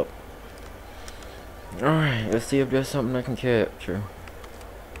battling, yup. Alright, let's see if there's something I can capture.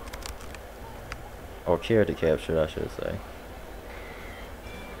 Or care to capture, I should say.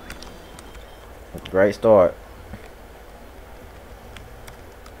 Great start.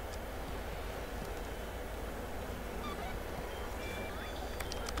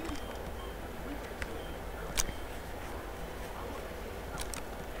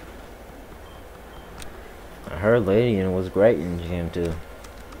 I heard Ladian was great in Gym 2.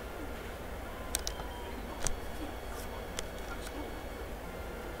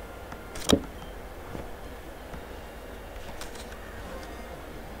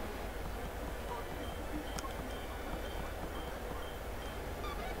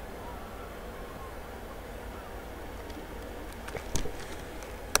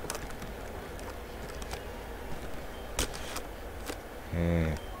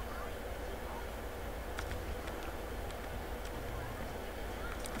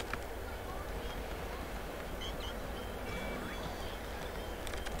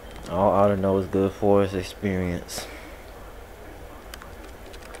 All I know is good for is experience.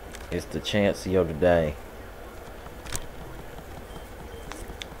 It's the chance of the day.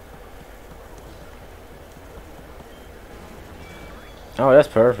 Oh, that's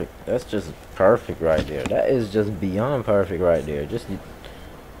perfect. That's just perfect right there. That is just beyond perfect right there. Just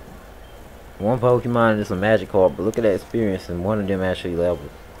one Pokemon is a magic card, but look at that experience, and one of them actually leveled.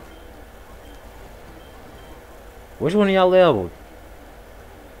 Which one of y'all leveled?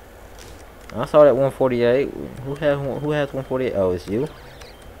 I saw that 148. Who has 148? Oh, it's you.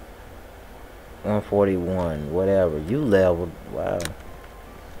 141. Whatever. You leveled. Wow.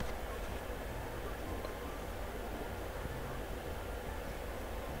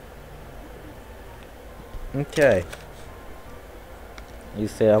 Okay. You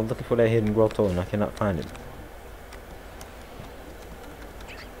said I'm looking for that hidden grotto and I cannot find it.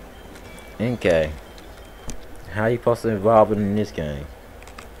 Okay. How you supposed to evolve it in this game?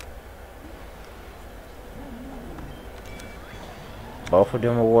 Both of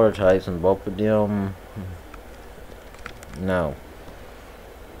them are water types and both of them... No.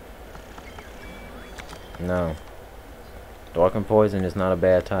 No. Dark and Poison is not a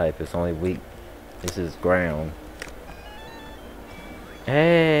bad type. It's only weak. This is ground.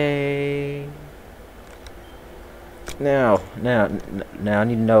 Hey. Now I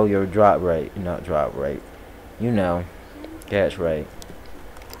need to know your drop rate. Not drop rate. You know, catch rate.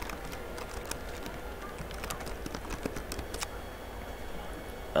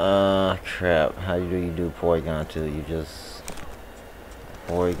 Crap. How do you do Porygon 2? You just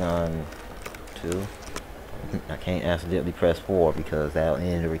Porygon 2. I can't accidentally press 4 because that'll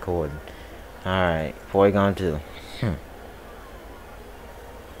end the recording. Alright, Porygon 2.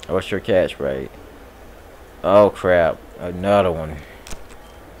 What's your catch rate? Oh crap, another one.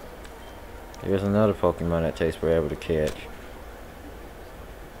 Here's another Pokemon that takes forever to catch.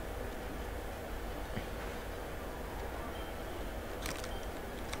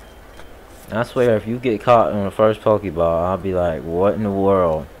 I swear, if you get caught on the first Pokeball, I'll be like, what in the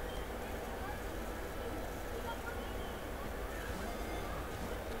world?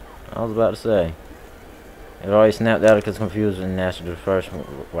 I was about to say. It already snapped out because confusion after the first one.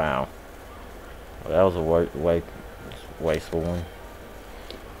 Wow. Well, that was a wasteful one.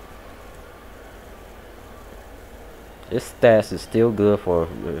 This stats is still good for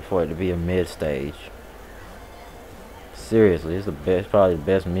it to be a mid stage. Seriously, it's the best, probably the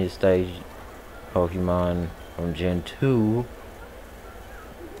best mid stage Pokemon from Gen 2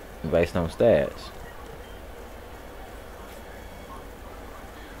 based on stats.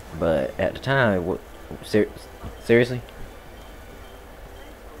 But at the time, seriously?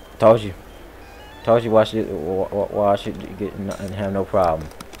 Told you. Told you why I should get and have no problem.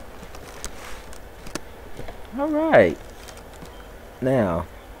 Alright. Now,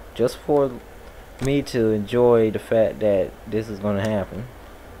 just for me to enjoy the fact that this is gonna happen.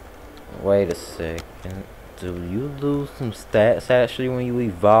 Wait a second. Do you lose some stats actually when you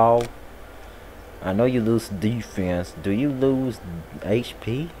evolve? I know you lose defense. Do you lose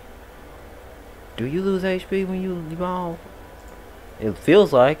HP? Do you lose HP when you evolve? It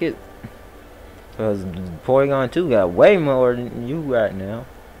feels like it. Because Porygon 2 got way more than you right now.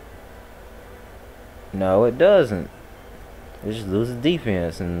 No, it doesn't. It just loses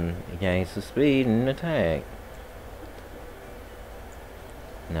defense and it gains some speed and attack.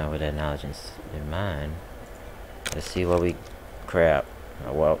 Now with that knowledge in mind, let's see what we... Crap.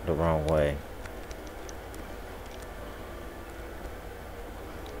 I walked the wrong way.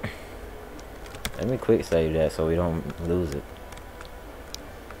 Let me quick save that so we don't lose it.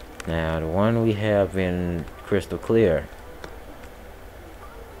 Now the one we have in Crystal Clear.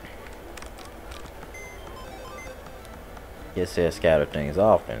 It says scatter things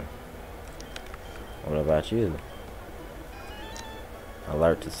often. What about you?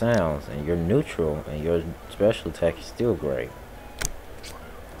 Alert to sounds, and you're neutral, and your special attack is still great.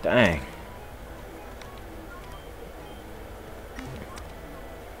 Dang.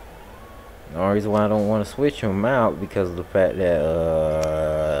 The only reason why I don't want to switch him out because of the fact that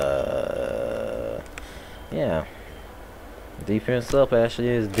yeah, defense up actually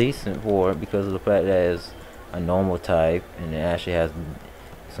is decent for it because of the fact that it's a normal type and it actually has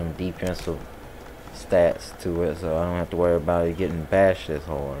some defensive stats to it, so I don't have to worry about it getting bashed as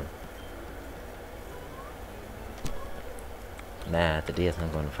hard. Nah, after this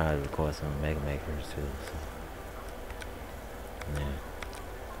I'm going to try to record some Mega Makers too, so. Yeah.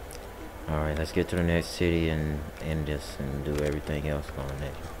 Alright, let's get to the next city and end this and do everything else on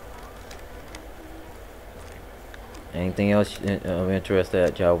next. Anything else of interest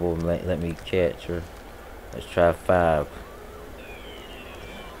that y'all will let me catch? Or let's try 5.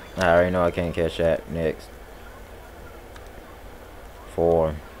 I already know I can't catch that. Next.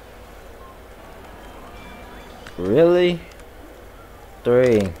 4. Really?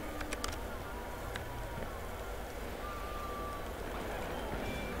 3.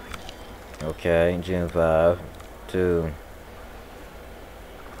 Okay, Gen 5. 2.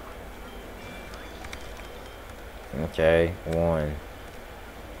 Okay, 1.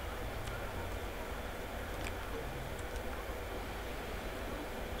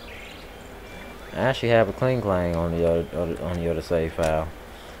 I actually have a cling on the other save file.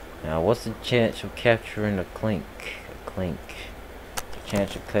 Now, what's the chance of capturing a clink? The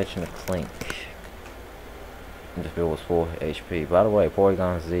chance of catching a clink. If it was 4 HP. By the way,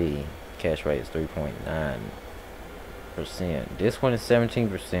 Porygon Z catch rate is 3.9%. This one is 17%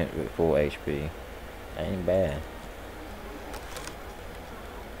 with full HP. That ain't bad.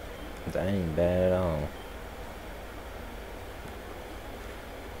 That ain't bad at all.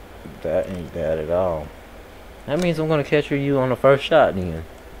 That ain't bad at all. That means I'm gonna catch you on the first shot then.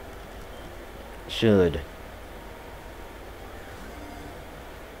 Should.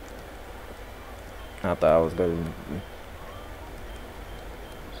 I thought I was gonna...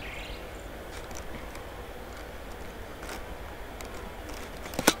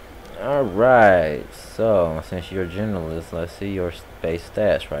 Alright, so since you're a generalist, let's see your base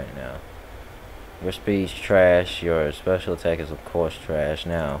stats right now. Your speed's trash, your special attack is of course trash.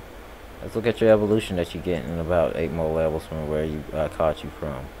 Now, let's look at your evolution that you get in about 8 more levels from where you caught you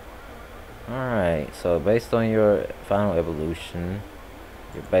from. Alright, so based on your final evolution,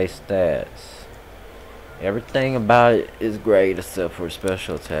 your base stats, everything about it is great except for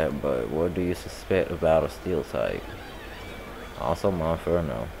special attack, but what do you suspect about a steel type? Also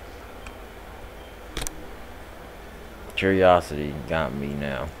Monferno. Curiosity got me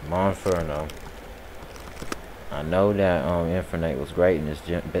now. Monferno. I know that Infinite was great in this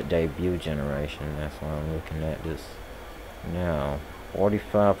debut generation. That's why I'm looking at this now.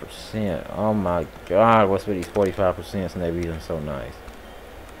 45%. Oh my god, what's with these 45% and they being so nice?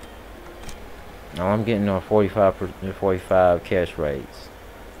 Now I'm getting on 45 catch rates.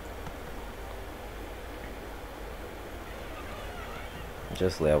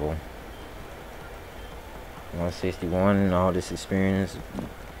 Just level 161 and all this experience.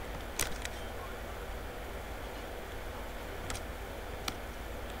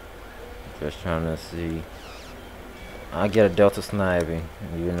 Just trying to see. I get a Delta Snivy,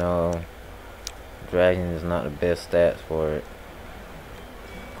 even though Dragon is not the best stats for it.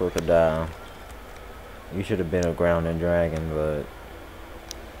 Crocodile. You should have been a grounded dragon, but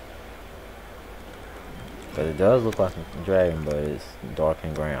it does look like a dragon, but it's dark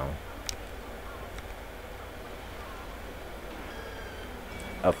and ground.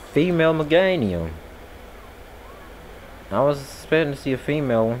 A female Meganium. I was expecting to see a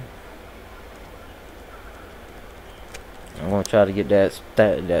female one. I'm gonna try to get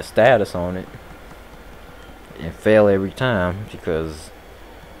that status on it, and fail every time because.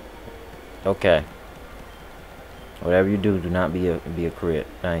 Okay. Whatever you do, do not be a crit.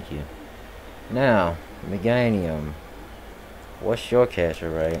 Thank you. Now, Meganium. What's your catcher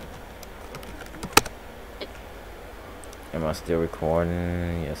rate? Am I still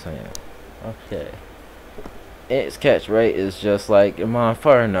recording? Yes, I am. Okay. Its catch rate is just like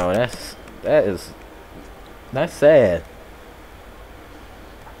Inferno. That's sad.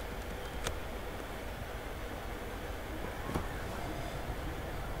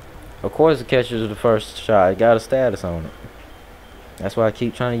 Of course, the catcher is the first shot. It got a status on it. That's why I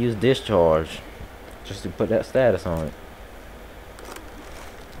keep trying to use discharge, just to put that status on it.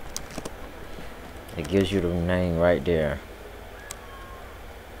 It gives you the name right there.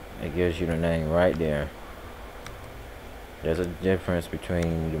 It gives you the name right there. There's a difference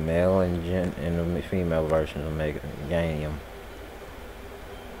between the male and the female version of Meganium.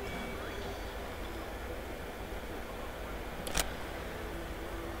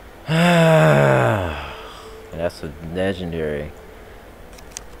 That's a legendary.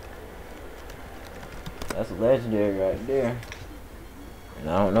 That's a legendary right there. And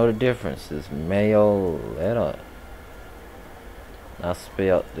I don't know the difference. It's Mayoletta. I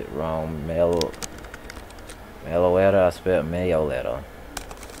spelled it wrong. Meloetta, I spelled Mayoletta.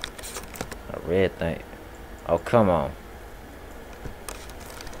 A red thing. Oh, come on.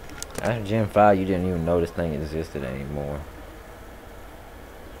 After Gen 5, you didn't even know this thing existed anymore.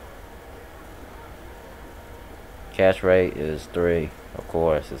 Catch rate is 3. Of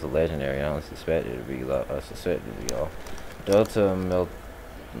course, it's a legendary. I don't expect it to be low. I suspect it to be low. Delta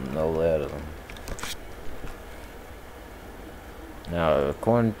Meloetta. Now,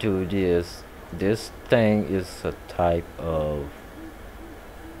 according to this thing is a type of.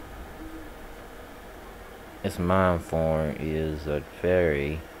 Its mind form is a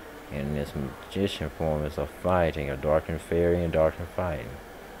fairy, and its magician form is a fighting, a darkened fairy and darkened fighting.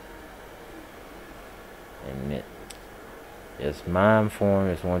 And its mind form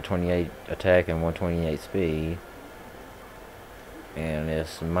is 128 attack and 128 speed, and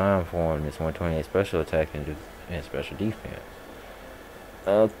its mind form is 128 special attack and special defense.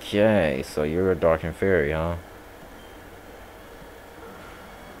 Okay, so you're a darkened fairy, huh?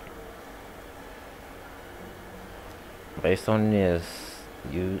 Based on this,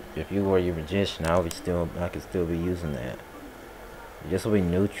 if you were your magician, I could still be using that. This will be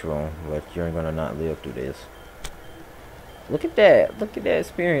neutral, but you're gonna not live through this. Look at that! Look at that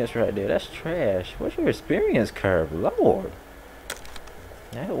experience right there. That's trash. What's your experience curve, Lord?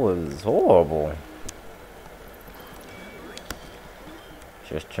 That was horrible.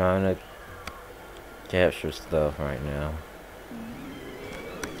 Just trying to capture stuff right now.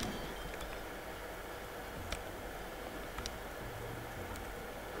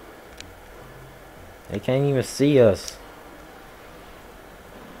 They can't even see us.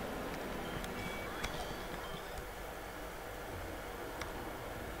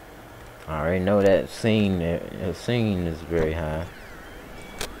 I already know that scene is very high.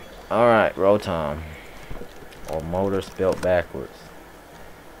 Alright, Rotom. Or motor spelled backwards.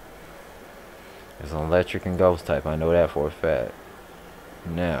 It's an electric and ghost type. I know that for a fact.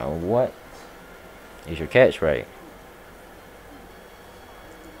 Now, what is your catch rate?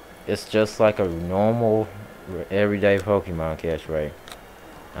 It's just like a normal, everyday Pokemon catch rate.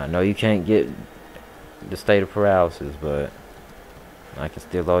 I know you can't get the state of paralysis, but I can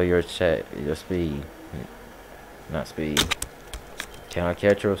still lower your speed. Not speed. Can I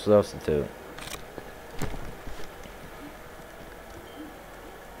catch your substitute?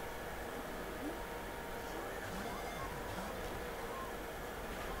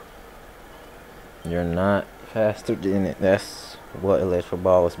 You're not faster than it. That's what Electro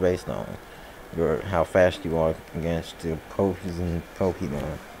Ball is based on. How fast you are against the opposing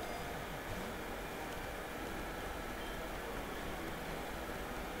Pokemon.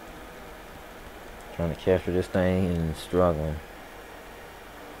 Trying to capture this thing and struggling.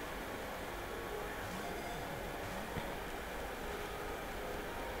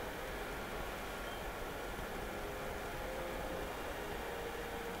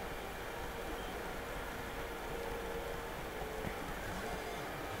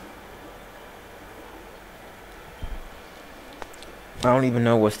 I don't even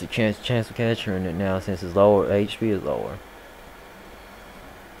know what's the chance of capturing it now since it's lower. HP is lower.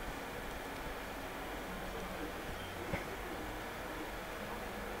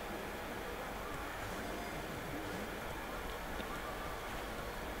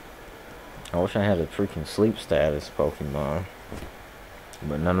 I wish I had a freaking sleep status Pokemon.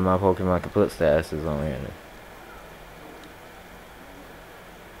 But none of my Pokemon can put statuses on here.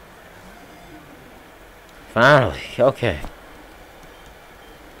 Finally, okay.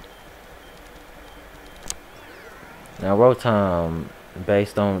 Now Rotom,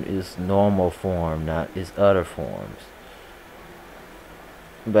 based on its normal form, not its other forms.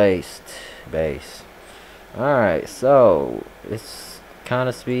 Base. Alright, so it's kind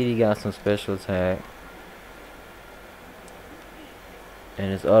of speedy, got some special attack.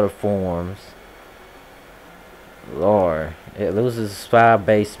 And its other forms. Lord, it loses 5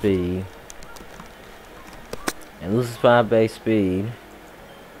 base speed.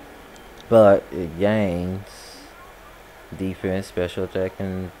 But it gains defense, special attack,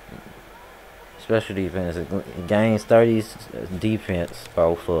 and special defense. It gains 30 defense,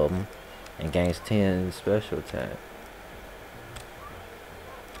 both of them, and gains 10 special attack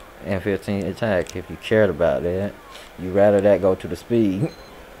and 15 attack. If you cared about that, you rather that go to the speed,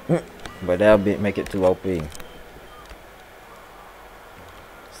 but that'll make it too OP.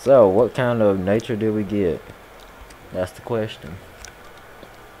 So, what kind of nature did we get? That's the question.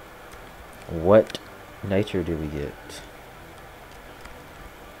 What nature did we get?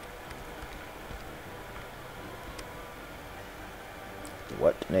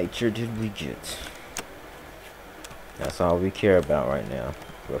 What nature did we get? That's all we care about right now.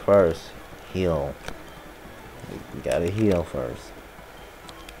 But first, heal. We gotta heal first.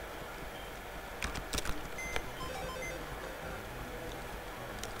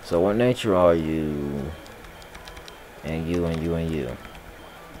 So what nature are you? And you and you and you.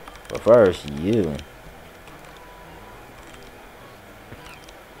 But first, you.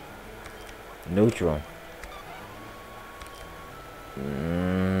 Neutral.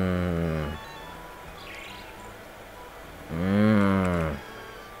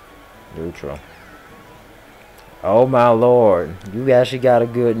 Neutral. Oh my lord, you actually got a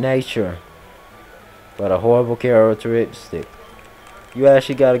good nature, but a horrible characteristic. You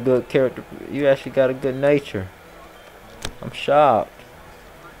actually got a good character. You actually got a good nature. I'm shocked.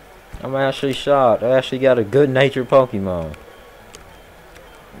 I'm actually shocked. I actually got a good natured Pokemon.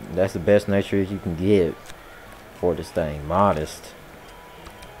 That's the best nature you can get for this thing. Modest.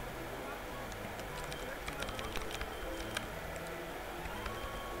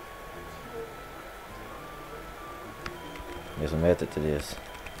 There's a method to this.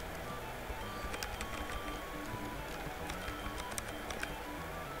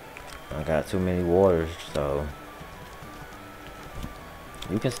 I got too many waters, so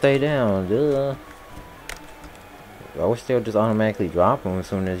you can stay down, duh. I would still just automatically drop them as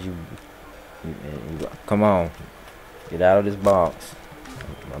soon as you come on, get out of this box.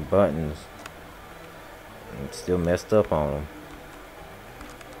 My buttons, I'm still messed up on them.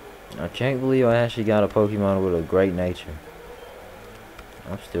 I can't believe I actually got a Pokemon with a great nature.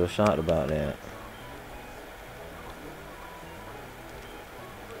 I'm still shocked about that.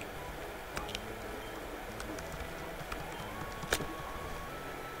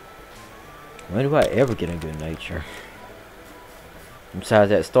 When do I ever get a good nature? Besides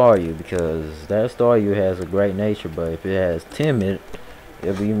that Staryu, because that Staryu has a great nature, but if it has timid,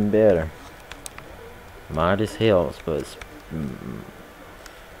 it'll be even better. Modest helps, but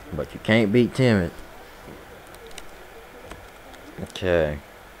you can't beat timid. Okay.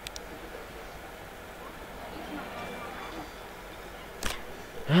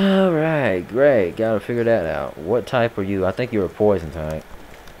 Alright, great. Gotta figure that out. What type are you? I think you're a poison type.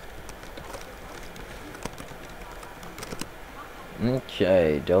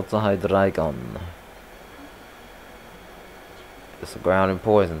 Okay, Delta Hydreigon. It's a ground and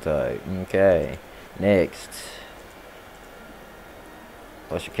poison type. Okay. Next.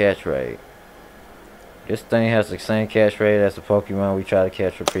 What's your catch rate? This thing has the same catch rate as the Pokemon we tried to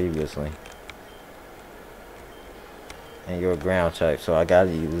catch for previously. And you're a ground type, so I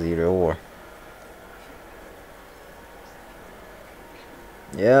gotta use either or.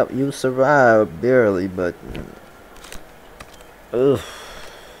 Yep, you survived barely, but ugh.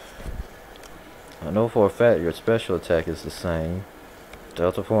 I know for a fact your special attack is the same.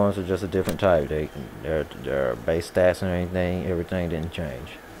 Delta forms are just a different type. Their base stats and everything didn't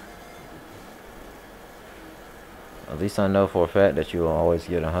change. At least I know for a fact that you will always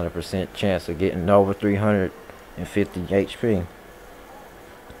get a 100% chance of getting over 350 HP.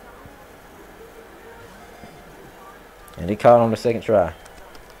 And it caught on the second try.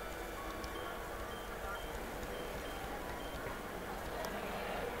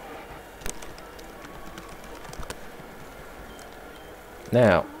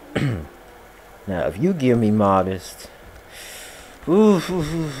 Now, now if you give me modest, Oof,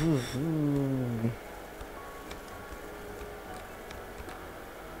 oof, oof, oof, oof.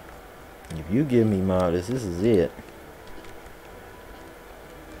 If you give me modest, this is it.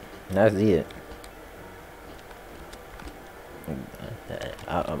 That's it.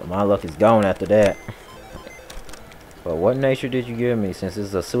 My luck is gone after that. But what nature did you give me, since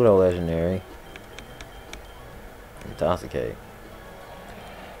it's a pseudo legendary? Intoxicate.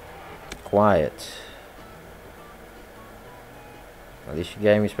 Quiet. At least you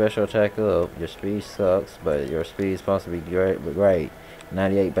gave me special attack up. Your speed sucks, but your speed is supposed to be great.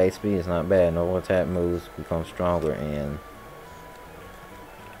 98 base speed is not bad. No attack moves become stronger, and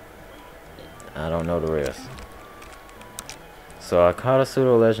I don't know the rest. So I caught a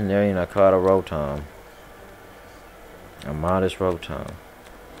pseudo legendary and I caught a Rotom. A modest Rotom.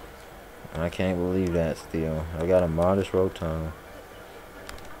 I can't believe that still. I got a modest Rotom.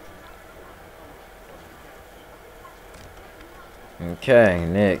 Okay,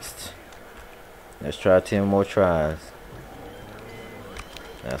 next. Let's try 10 more tries.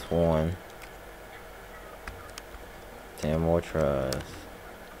 That's one. 10 more tries.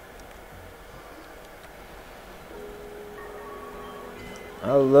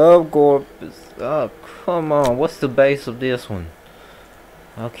 I love Gorbis. Oh, come on. What's the base of this one?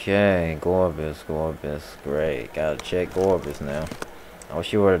 Okay, Gorbis. Great. Gotta check Gorbis now. I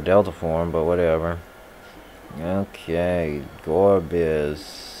wish you were a Delta form, but whatever. Okay, Gorbis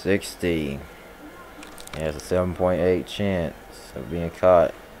 60. It has a 7.8 chance of being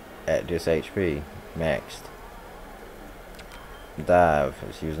caught at this HP maxed. Dive.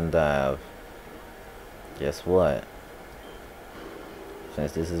 It's using dive. Guess what?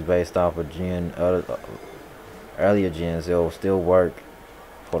 Since this is based off of earlier gens, it'll still work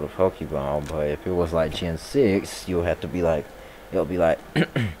for the Pokeball. But if it was like Gen 6, you'll have to be like, it'll be like, you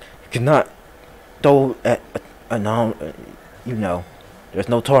cannot throw at a non, you know, there's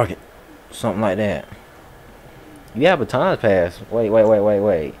no target, something like that. You have a time pass. Wait.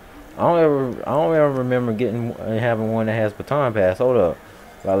 I don't ever remember having one that has baton pass. Hold up,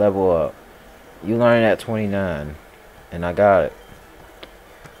 I level up. You learn at 29, and I got it.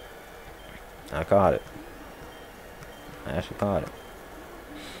 I caught it. I actually caught it.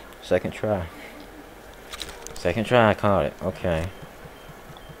 Second try. I caught it. Okay.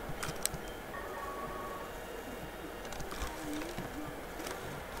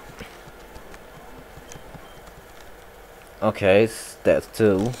 Okay, that's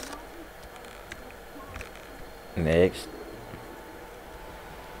 2. Next.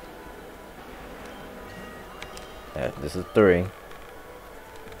 This is 3.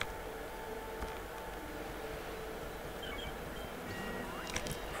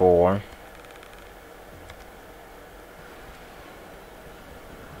 4.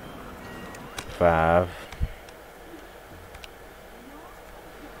 5.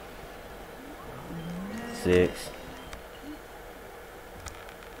 6.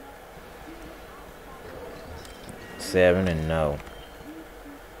 7, and no.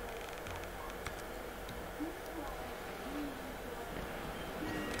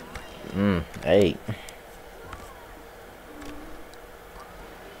 8.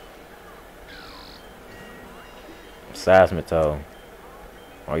 Seismitoad.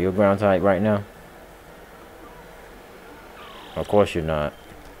 Are you a ground type right now? Of course you're not.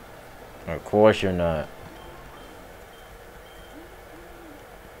 Of course you're not.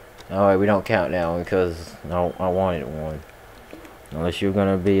 Alright, we don't count that one because no, I wanted one. Unless you're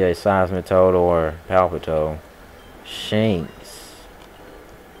gonna be a Seismitoad or Palpitoad. Shanks.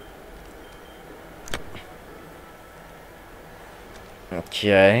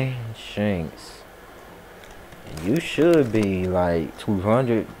 Okay, Shanks. You should be like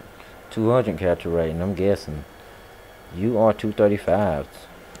 200 capture rate, and I'm guessing you are 235.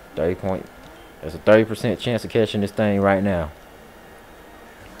 30 point. There's a 30% chance of catching this thing right now.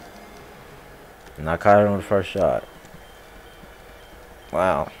 And I caught it on the first shot.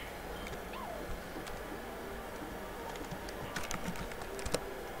 Wow.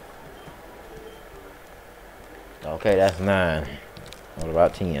 Okay, that's 9. What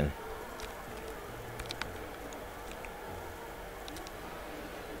about 10?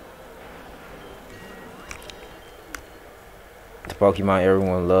 The Pokemon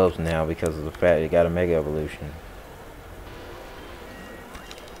everyone loves now because of the fact it got a Mega Evolution.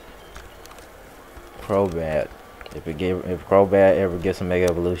 Crobat. If Crobat ever gets a Mega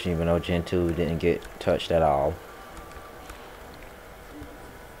Evolution, even though Gen 2 didn't get touched at all,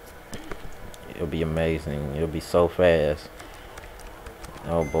 it'll be amazing. It'll be so fast.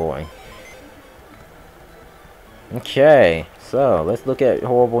 Oh boy. Okay, so let's look at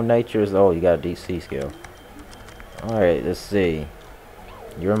horrible natures. Oh, you got a deep sea skill. Alright, let's see.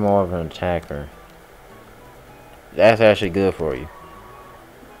 You're more of an attacker. That's actually good for you.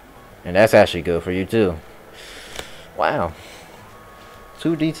 And that's actually good for you too. Wow.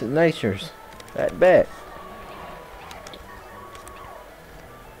 2 decent natures. That bet.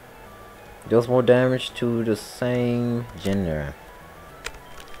 Deals more damage to the same gender.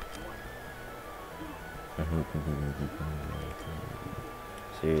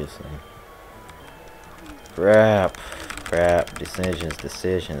 Seriously. Crap.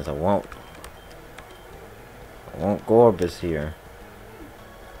 Decisions. I want Gorbis here.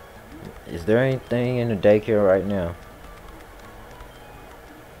 Is there anything in the daycare right now?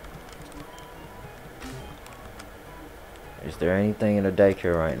 Is there anything in the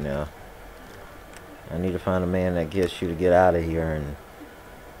daycare right now? I need to find a man that gets you to get out of here, and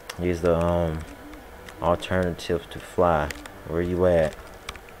he's the alternative to fly. Where you at?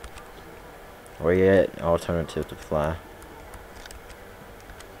 Where you at? Alternative to fly.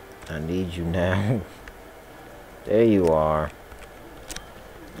 I need you now. There you are.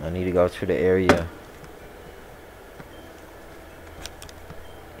 I need to go to the area.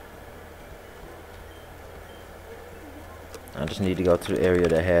 I just need to go to the area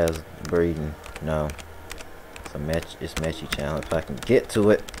that has breeding. No. It's Meshy Channel. If I can get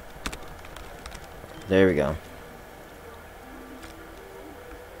to it. There we go.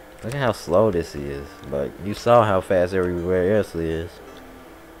 Look at how slow this is. But you saw how fast everywhere else is.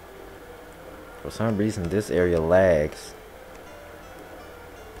 For some reason this area lags.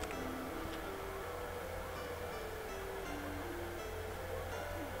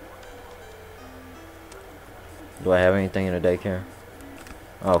 Do I have anything in the daycare?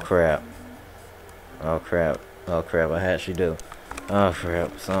 Oh crap. Oh crap. Oh crap, I actually do. Oh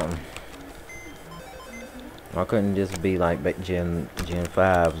crap, something. Why couldn't this be like Gen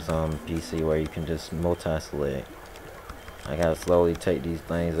 5's PC where you can just multi-select? I gotta slowly take these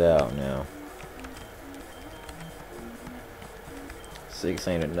things out now. 6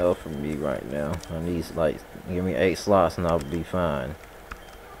 ain't enough for me right now. I need like, give me 8 slots and I'll be fine.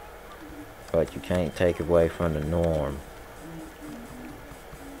 But you can't take away from the norm.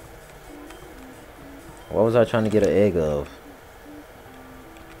 What was I trying to get an egg of?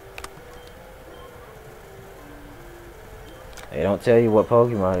 They don't tell you what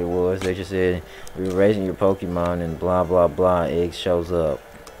Pokemon it was. They just said, we're raising your Pokemon and blah blah blah, egg shows up.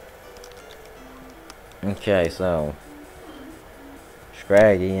 Okay, so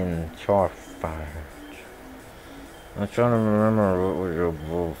Scraggy and Charfire. I'm trying to remember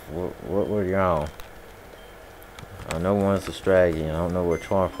what were y'all. I know one's a Scraggy, and I don't know where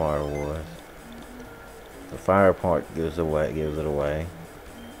Charfire was. The fire part gives it away.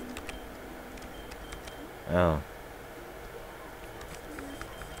 Oh.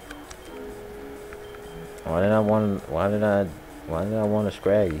 Why did I want a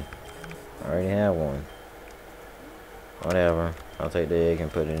Scraggy? I already have one. Whatever. I'll take the egg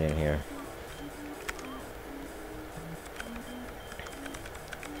and put it in here.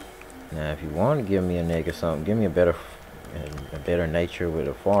 Now, if you want to give me an egg or something, give me a better nature with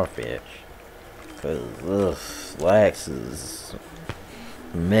a Farfetch. Cause Slacks is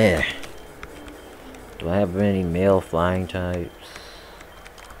meh. Do I have any male flying types?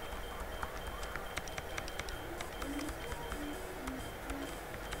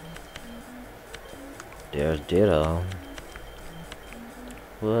 There's Ditto.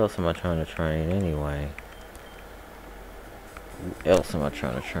 Who else am I trying to train anyway? Who else am I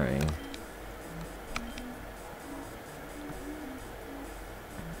trying to train?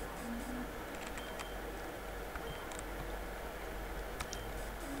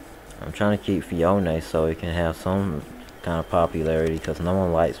 I'm trying to keep Fiona so it can have some kind of popularity, because no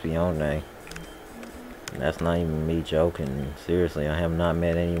one likes Fiona. And that's not even me joking. Seriously, I have not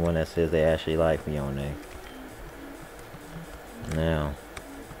met anyone that says they actually like Fiona. Now,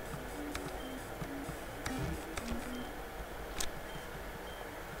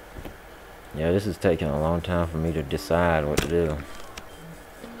 yeah, this is taking a long time for me to decide what to do.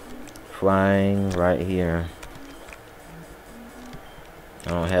 Flying right here. I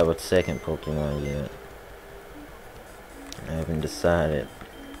don't have a second Pokemon yet. I haven't decided.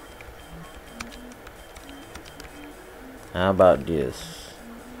 How about this?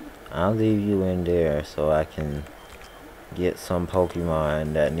 I'll leave you in there so I can get some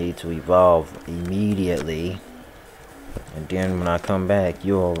Pokemon that need to evolve immediately. And then when I come back,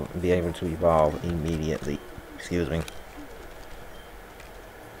 you'll be able to evolve immediately. Excuse me.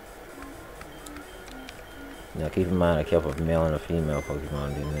 Now keep in mind I kept a male and a female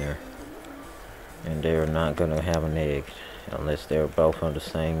Pokemon in there. And they're not gonna have an egg unless they're both on the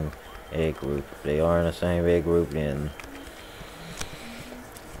same egg group. If they are in the same egg group, then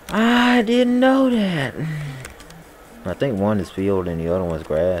I didn't know that. I think one is field and the other one's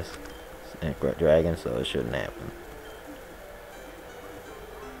grass and dragon, so it shouldn't happen.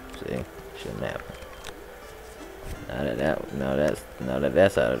 See, shouldn't happen. Now that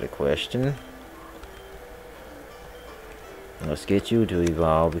that's out of the question. Let's get you to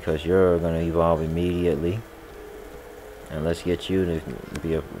evolve because you're gonna evolve immediately. And let's get you to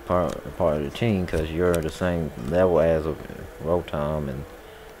be a part of the team because you're the same level as a Rotom and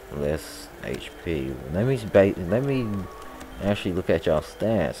less HP. Let me actually look at y'all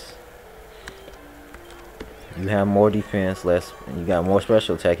stats. You have more defense, less. You got more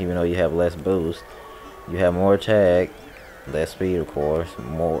special attack, even though you have less boost. You have more attack, less speed, of course.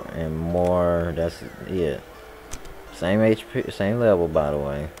 More. That's it. Same HP, same level, by the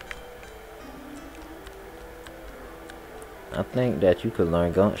way. I think that you could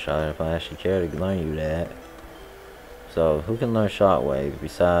learn Gunshot if I actually care to learn you that. So, who can learn Shockwave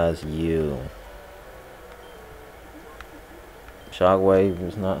besides you? Shockwave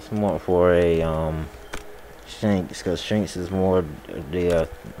is not smart for a Shinx, because Shinx is more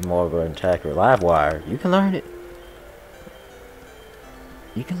of an attacker. Livewire, you can learn it.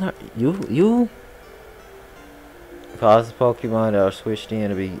 You can learn you cause the Pokemon that are switched in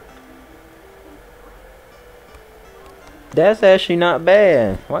to be. That's actually not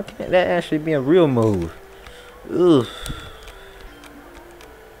bad. Why can't that actually be a real move? Oof.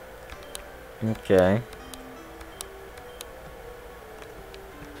 Okay.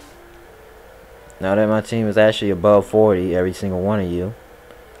 Now that my team is actually above 40, every single one of you,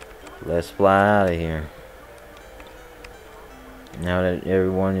 let's fly out of here. Now that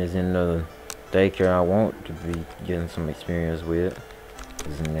everyone is in the daycare I want to be getting some experience with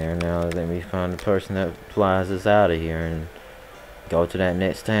is in there. Now let me find the person that flies us out of here and go to that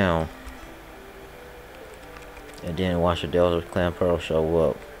next town. And then watch the Delta Clan Pearl show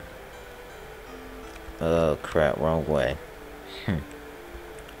up. Oh crap, wrong way.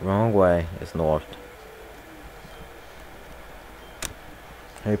 Wrong way, it's north.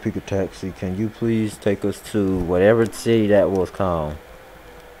 Hey Pika Taxi, can you please take us to whatever city that was called?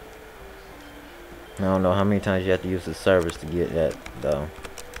 I don't know how many times you have to use the service to get that though.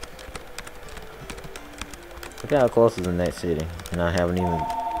 Look how close is the next city, and I haven't even.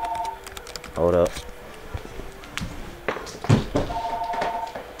 Hold up.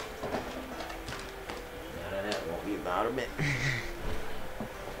 That won't be about a minute.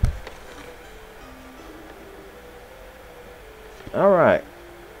 Alright.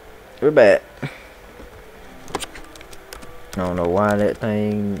 We're back. I don't know why that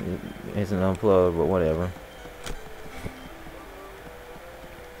thing isn't unplugged, but whatever.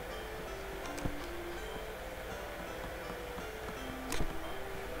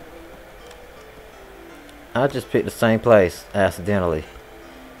 I just picked the same place accidentally.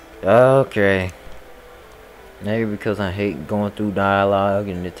 Okay. Maybe because I hate going through dialogue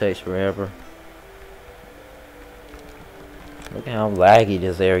and it takes forever. Look at how laggy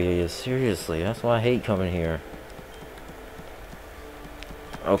this area is. Seriously, that's why I hate coming here.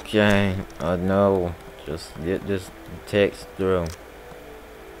 Okay, no. Just get this text through.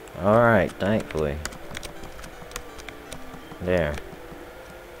 Alright, thankfully. There.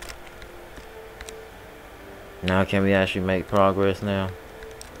 Now can we actually make progress now?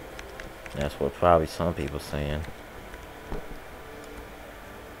 That's what probably some people saying.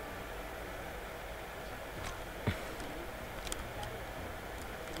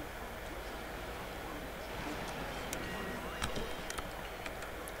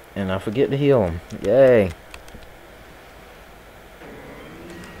 And I forget to heal him. Yay.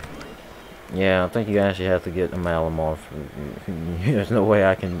 Yeah, I think you actually have to get the Malamorph. There's no way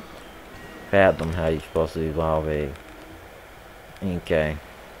I can fathom how you're supposed to evolve a. Okay.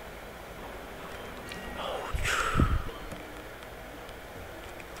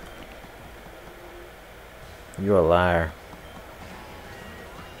 You're a liar.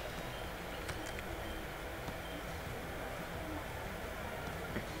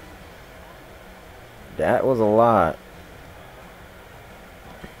 That was a lot.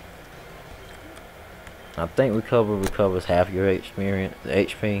 I think recovers half your experience,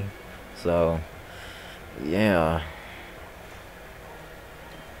 HP. So, yeah.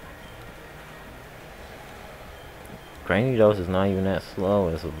 Cranidos is not even that slow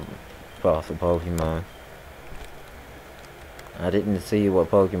as a fossil Pokemon. I didn't see what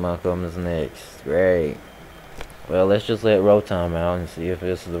Pokemon comes next. Great. Well, let's just let Rotom out and see if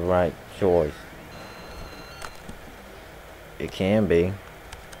this is the right choice. It can be.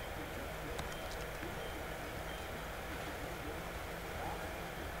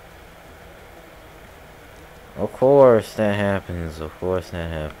 Of course that happens. Of course that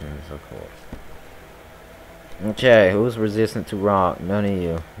happens. Of course. Okay, who's resistant to rock? None of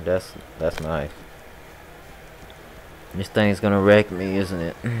you. That's nice. This thing's gonna wreck me, isn't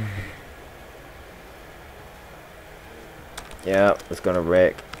it? Yeah, it's gonna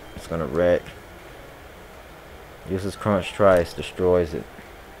wreck. It's gonna wreck. Uses crunch twice, destroys it.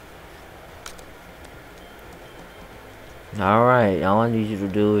 Alright, all I need you to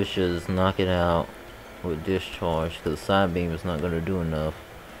do is just knock it out with discharge, because side beam is not gonna do enough.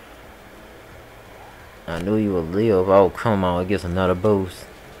 I knew you would live. Oh, come on, it gets another boost.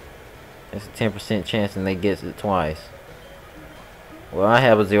 It's a 10% chance and they gets it twice. Well, I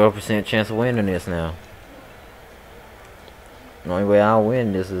have a 0% chance of winning this now. The only way I'll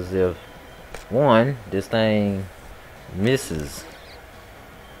win this is if, one, this thing misses.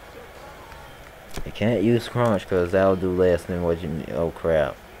 You can't use crunch because that'll do less than what you need. Oh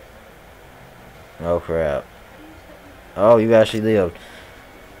crap. Oh crap. Oh, you actually lived.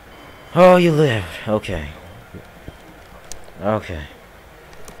 Oh, you lived. Okay. Okay.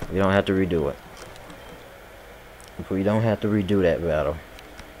 We don't have to redo it. We don't have to redo that battle.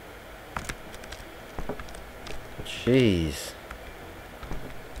 Jeez.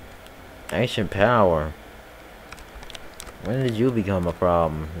 Ancient power. When did you become a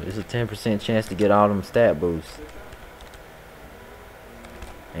problem? There's a 10% chance to get all them stat boosts.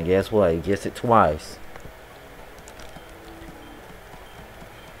 And guess what? He gets it twice.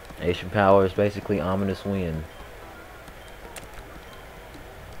 Ancient power is basically ominous wind.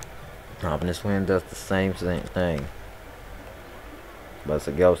 Ominous wind does the same thing. But it's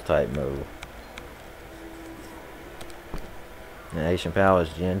a ghost type move. And Ancient power is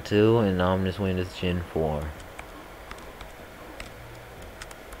Gen 2 and ominous wind is Gen 4.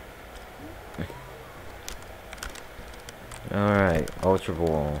 Alright, Ultra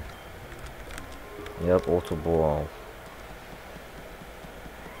Ball. Yep, Ultra Ball.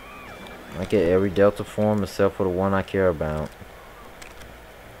 I get every Delta form except for the one I care about.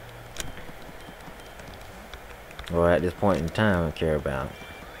 Or at this point in time I care about.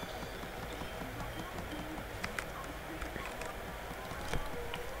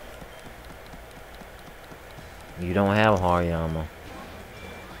 You don't have Hariyama.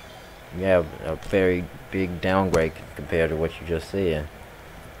 You have a very big downgrade compared to what you just said.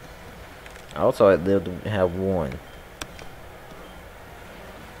 Also, I'd live to have one.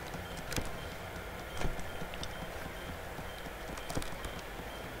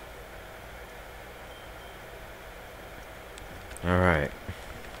 Alright.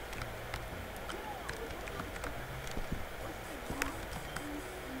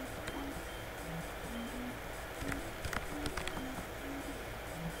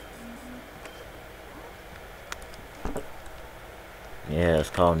 Yeah, it's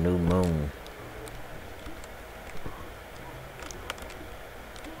called New Moon.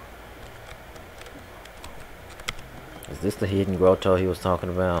 Is this the hidden grotto he was talking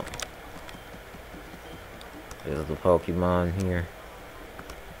about? This is the Pokemon here.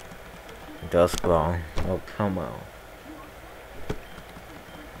 Dusklaw. Oh, come on.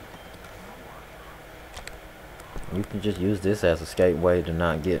 You can just use this as a escape way to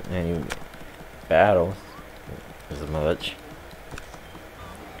not get any battles as much.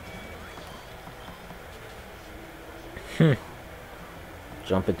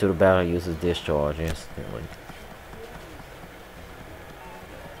 Jump into the battle, uses discharge instantly.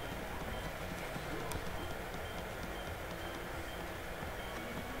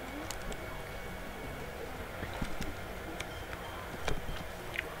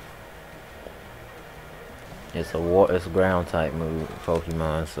 It's a ground type move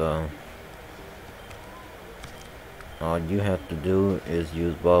Pokemon, so all you have to do is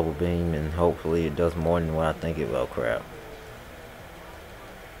use Bubble Beam and hopefully it does more than what I think it will. Crap.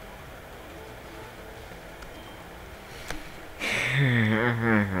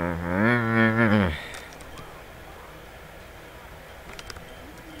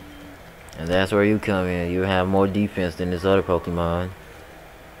 And that's where you come in. You have more defense than this other Pokemon.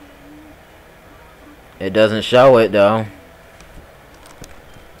 It doesn't show it though.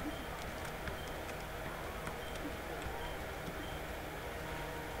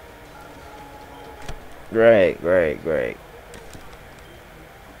 Great, great, great.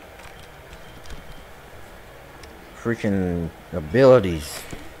 Freaking abilities.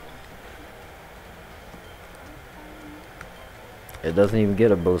 It doesn't even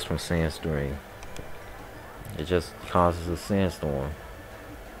get a boost from Sandstorm. It just causes a sandstorm.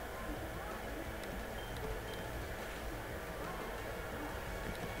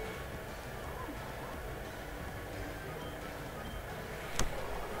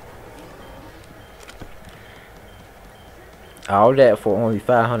 All that for only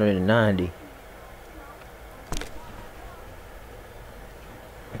 590.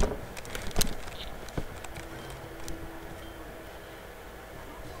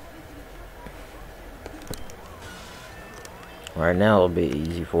 Right now it'll be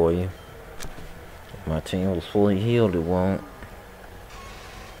easy for you. If my team was fully healed, it won't.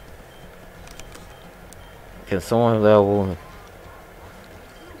 Concern level.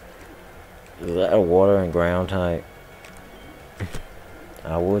 Is that a water and ground type?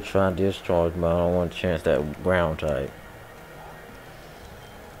 I would try discharge, but I don't want to chance that ground type.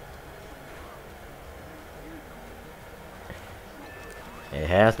 It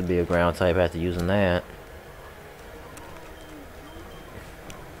has to be a ground type after using that.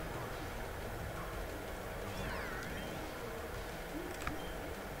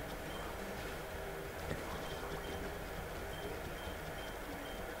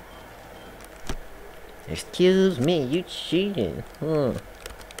 Excuse me, you cheating. Well,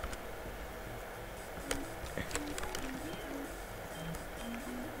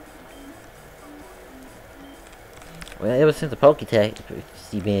 ever since the Poketech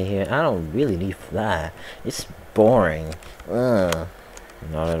been here, I don't really need fly. It's boring. And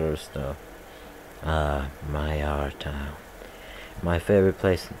all that other stuff. My our town. My favorite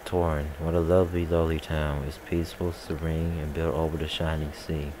place in Torrent. What a lovely, lovely town. It's peaceful, serene, and built over the shining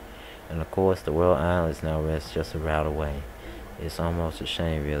sea. And of course, the World Islands now rests just a route away. It's almost a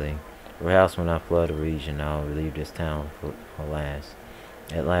shame, really. Perhaps when I flood the region, I'll leave this town for last.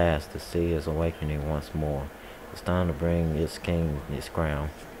 At last, the sea is awakening once more. It's time to bring its king its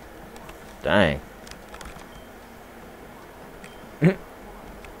crown. Dang. Yeah,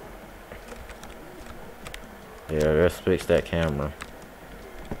 let's fix that camera.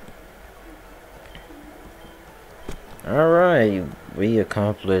 Alright, we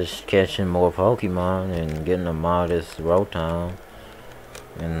accomplished catching more Pokemon and getting a modest Rotom.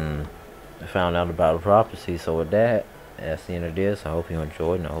 And I found out about the prophecy, so with that, that's the end of this. I hope you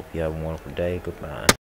enjoyed and I hope you have a wonderful day. Goodbye.